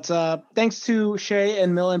 But thanks to Shay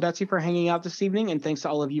and Mill and Betsy for hanging out this evening, and thanks to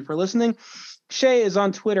all of you for listening. Shay is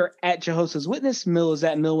on Twitter at Jehoshaphat's Witness. Mill is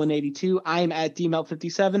at Mill182. I'm at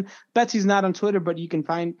DMelt57. Betsy's not on Twitter, but you can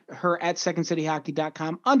find her at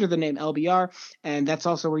SecondCityHockey.com under the name LBR. And that's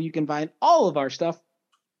also where you can find all of our stuff,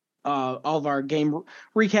 all of our game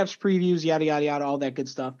recaps, previews, yada, yada, yada, all that good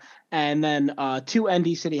stuff. And then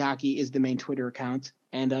 2ND City Hockey is the main Twitter account.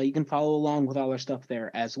 And you can follow along with all our stuff there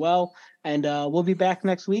as well. And we'll be back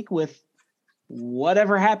next week with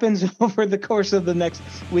whatever happens over the course of the next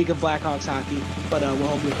week of Blackhawks hockey. But we'll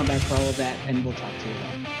hope you'll come back for all of that, and we'll talk to you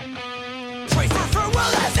then. I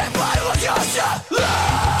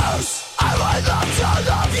would love to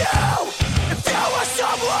love you if you were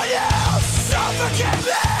someone else. So forgive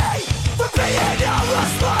me for being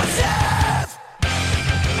unresponsive.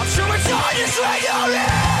 I'm sure it's hard to say you're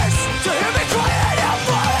in.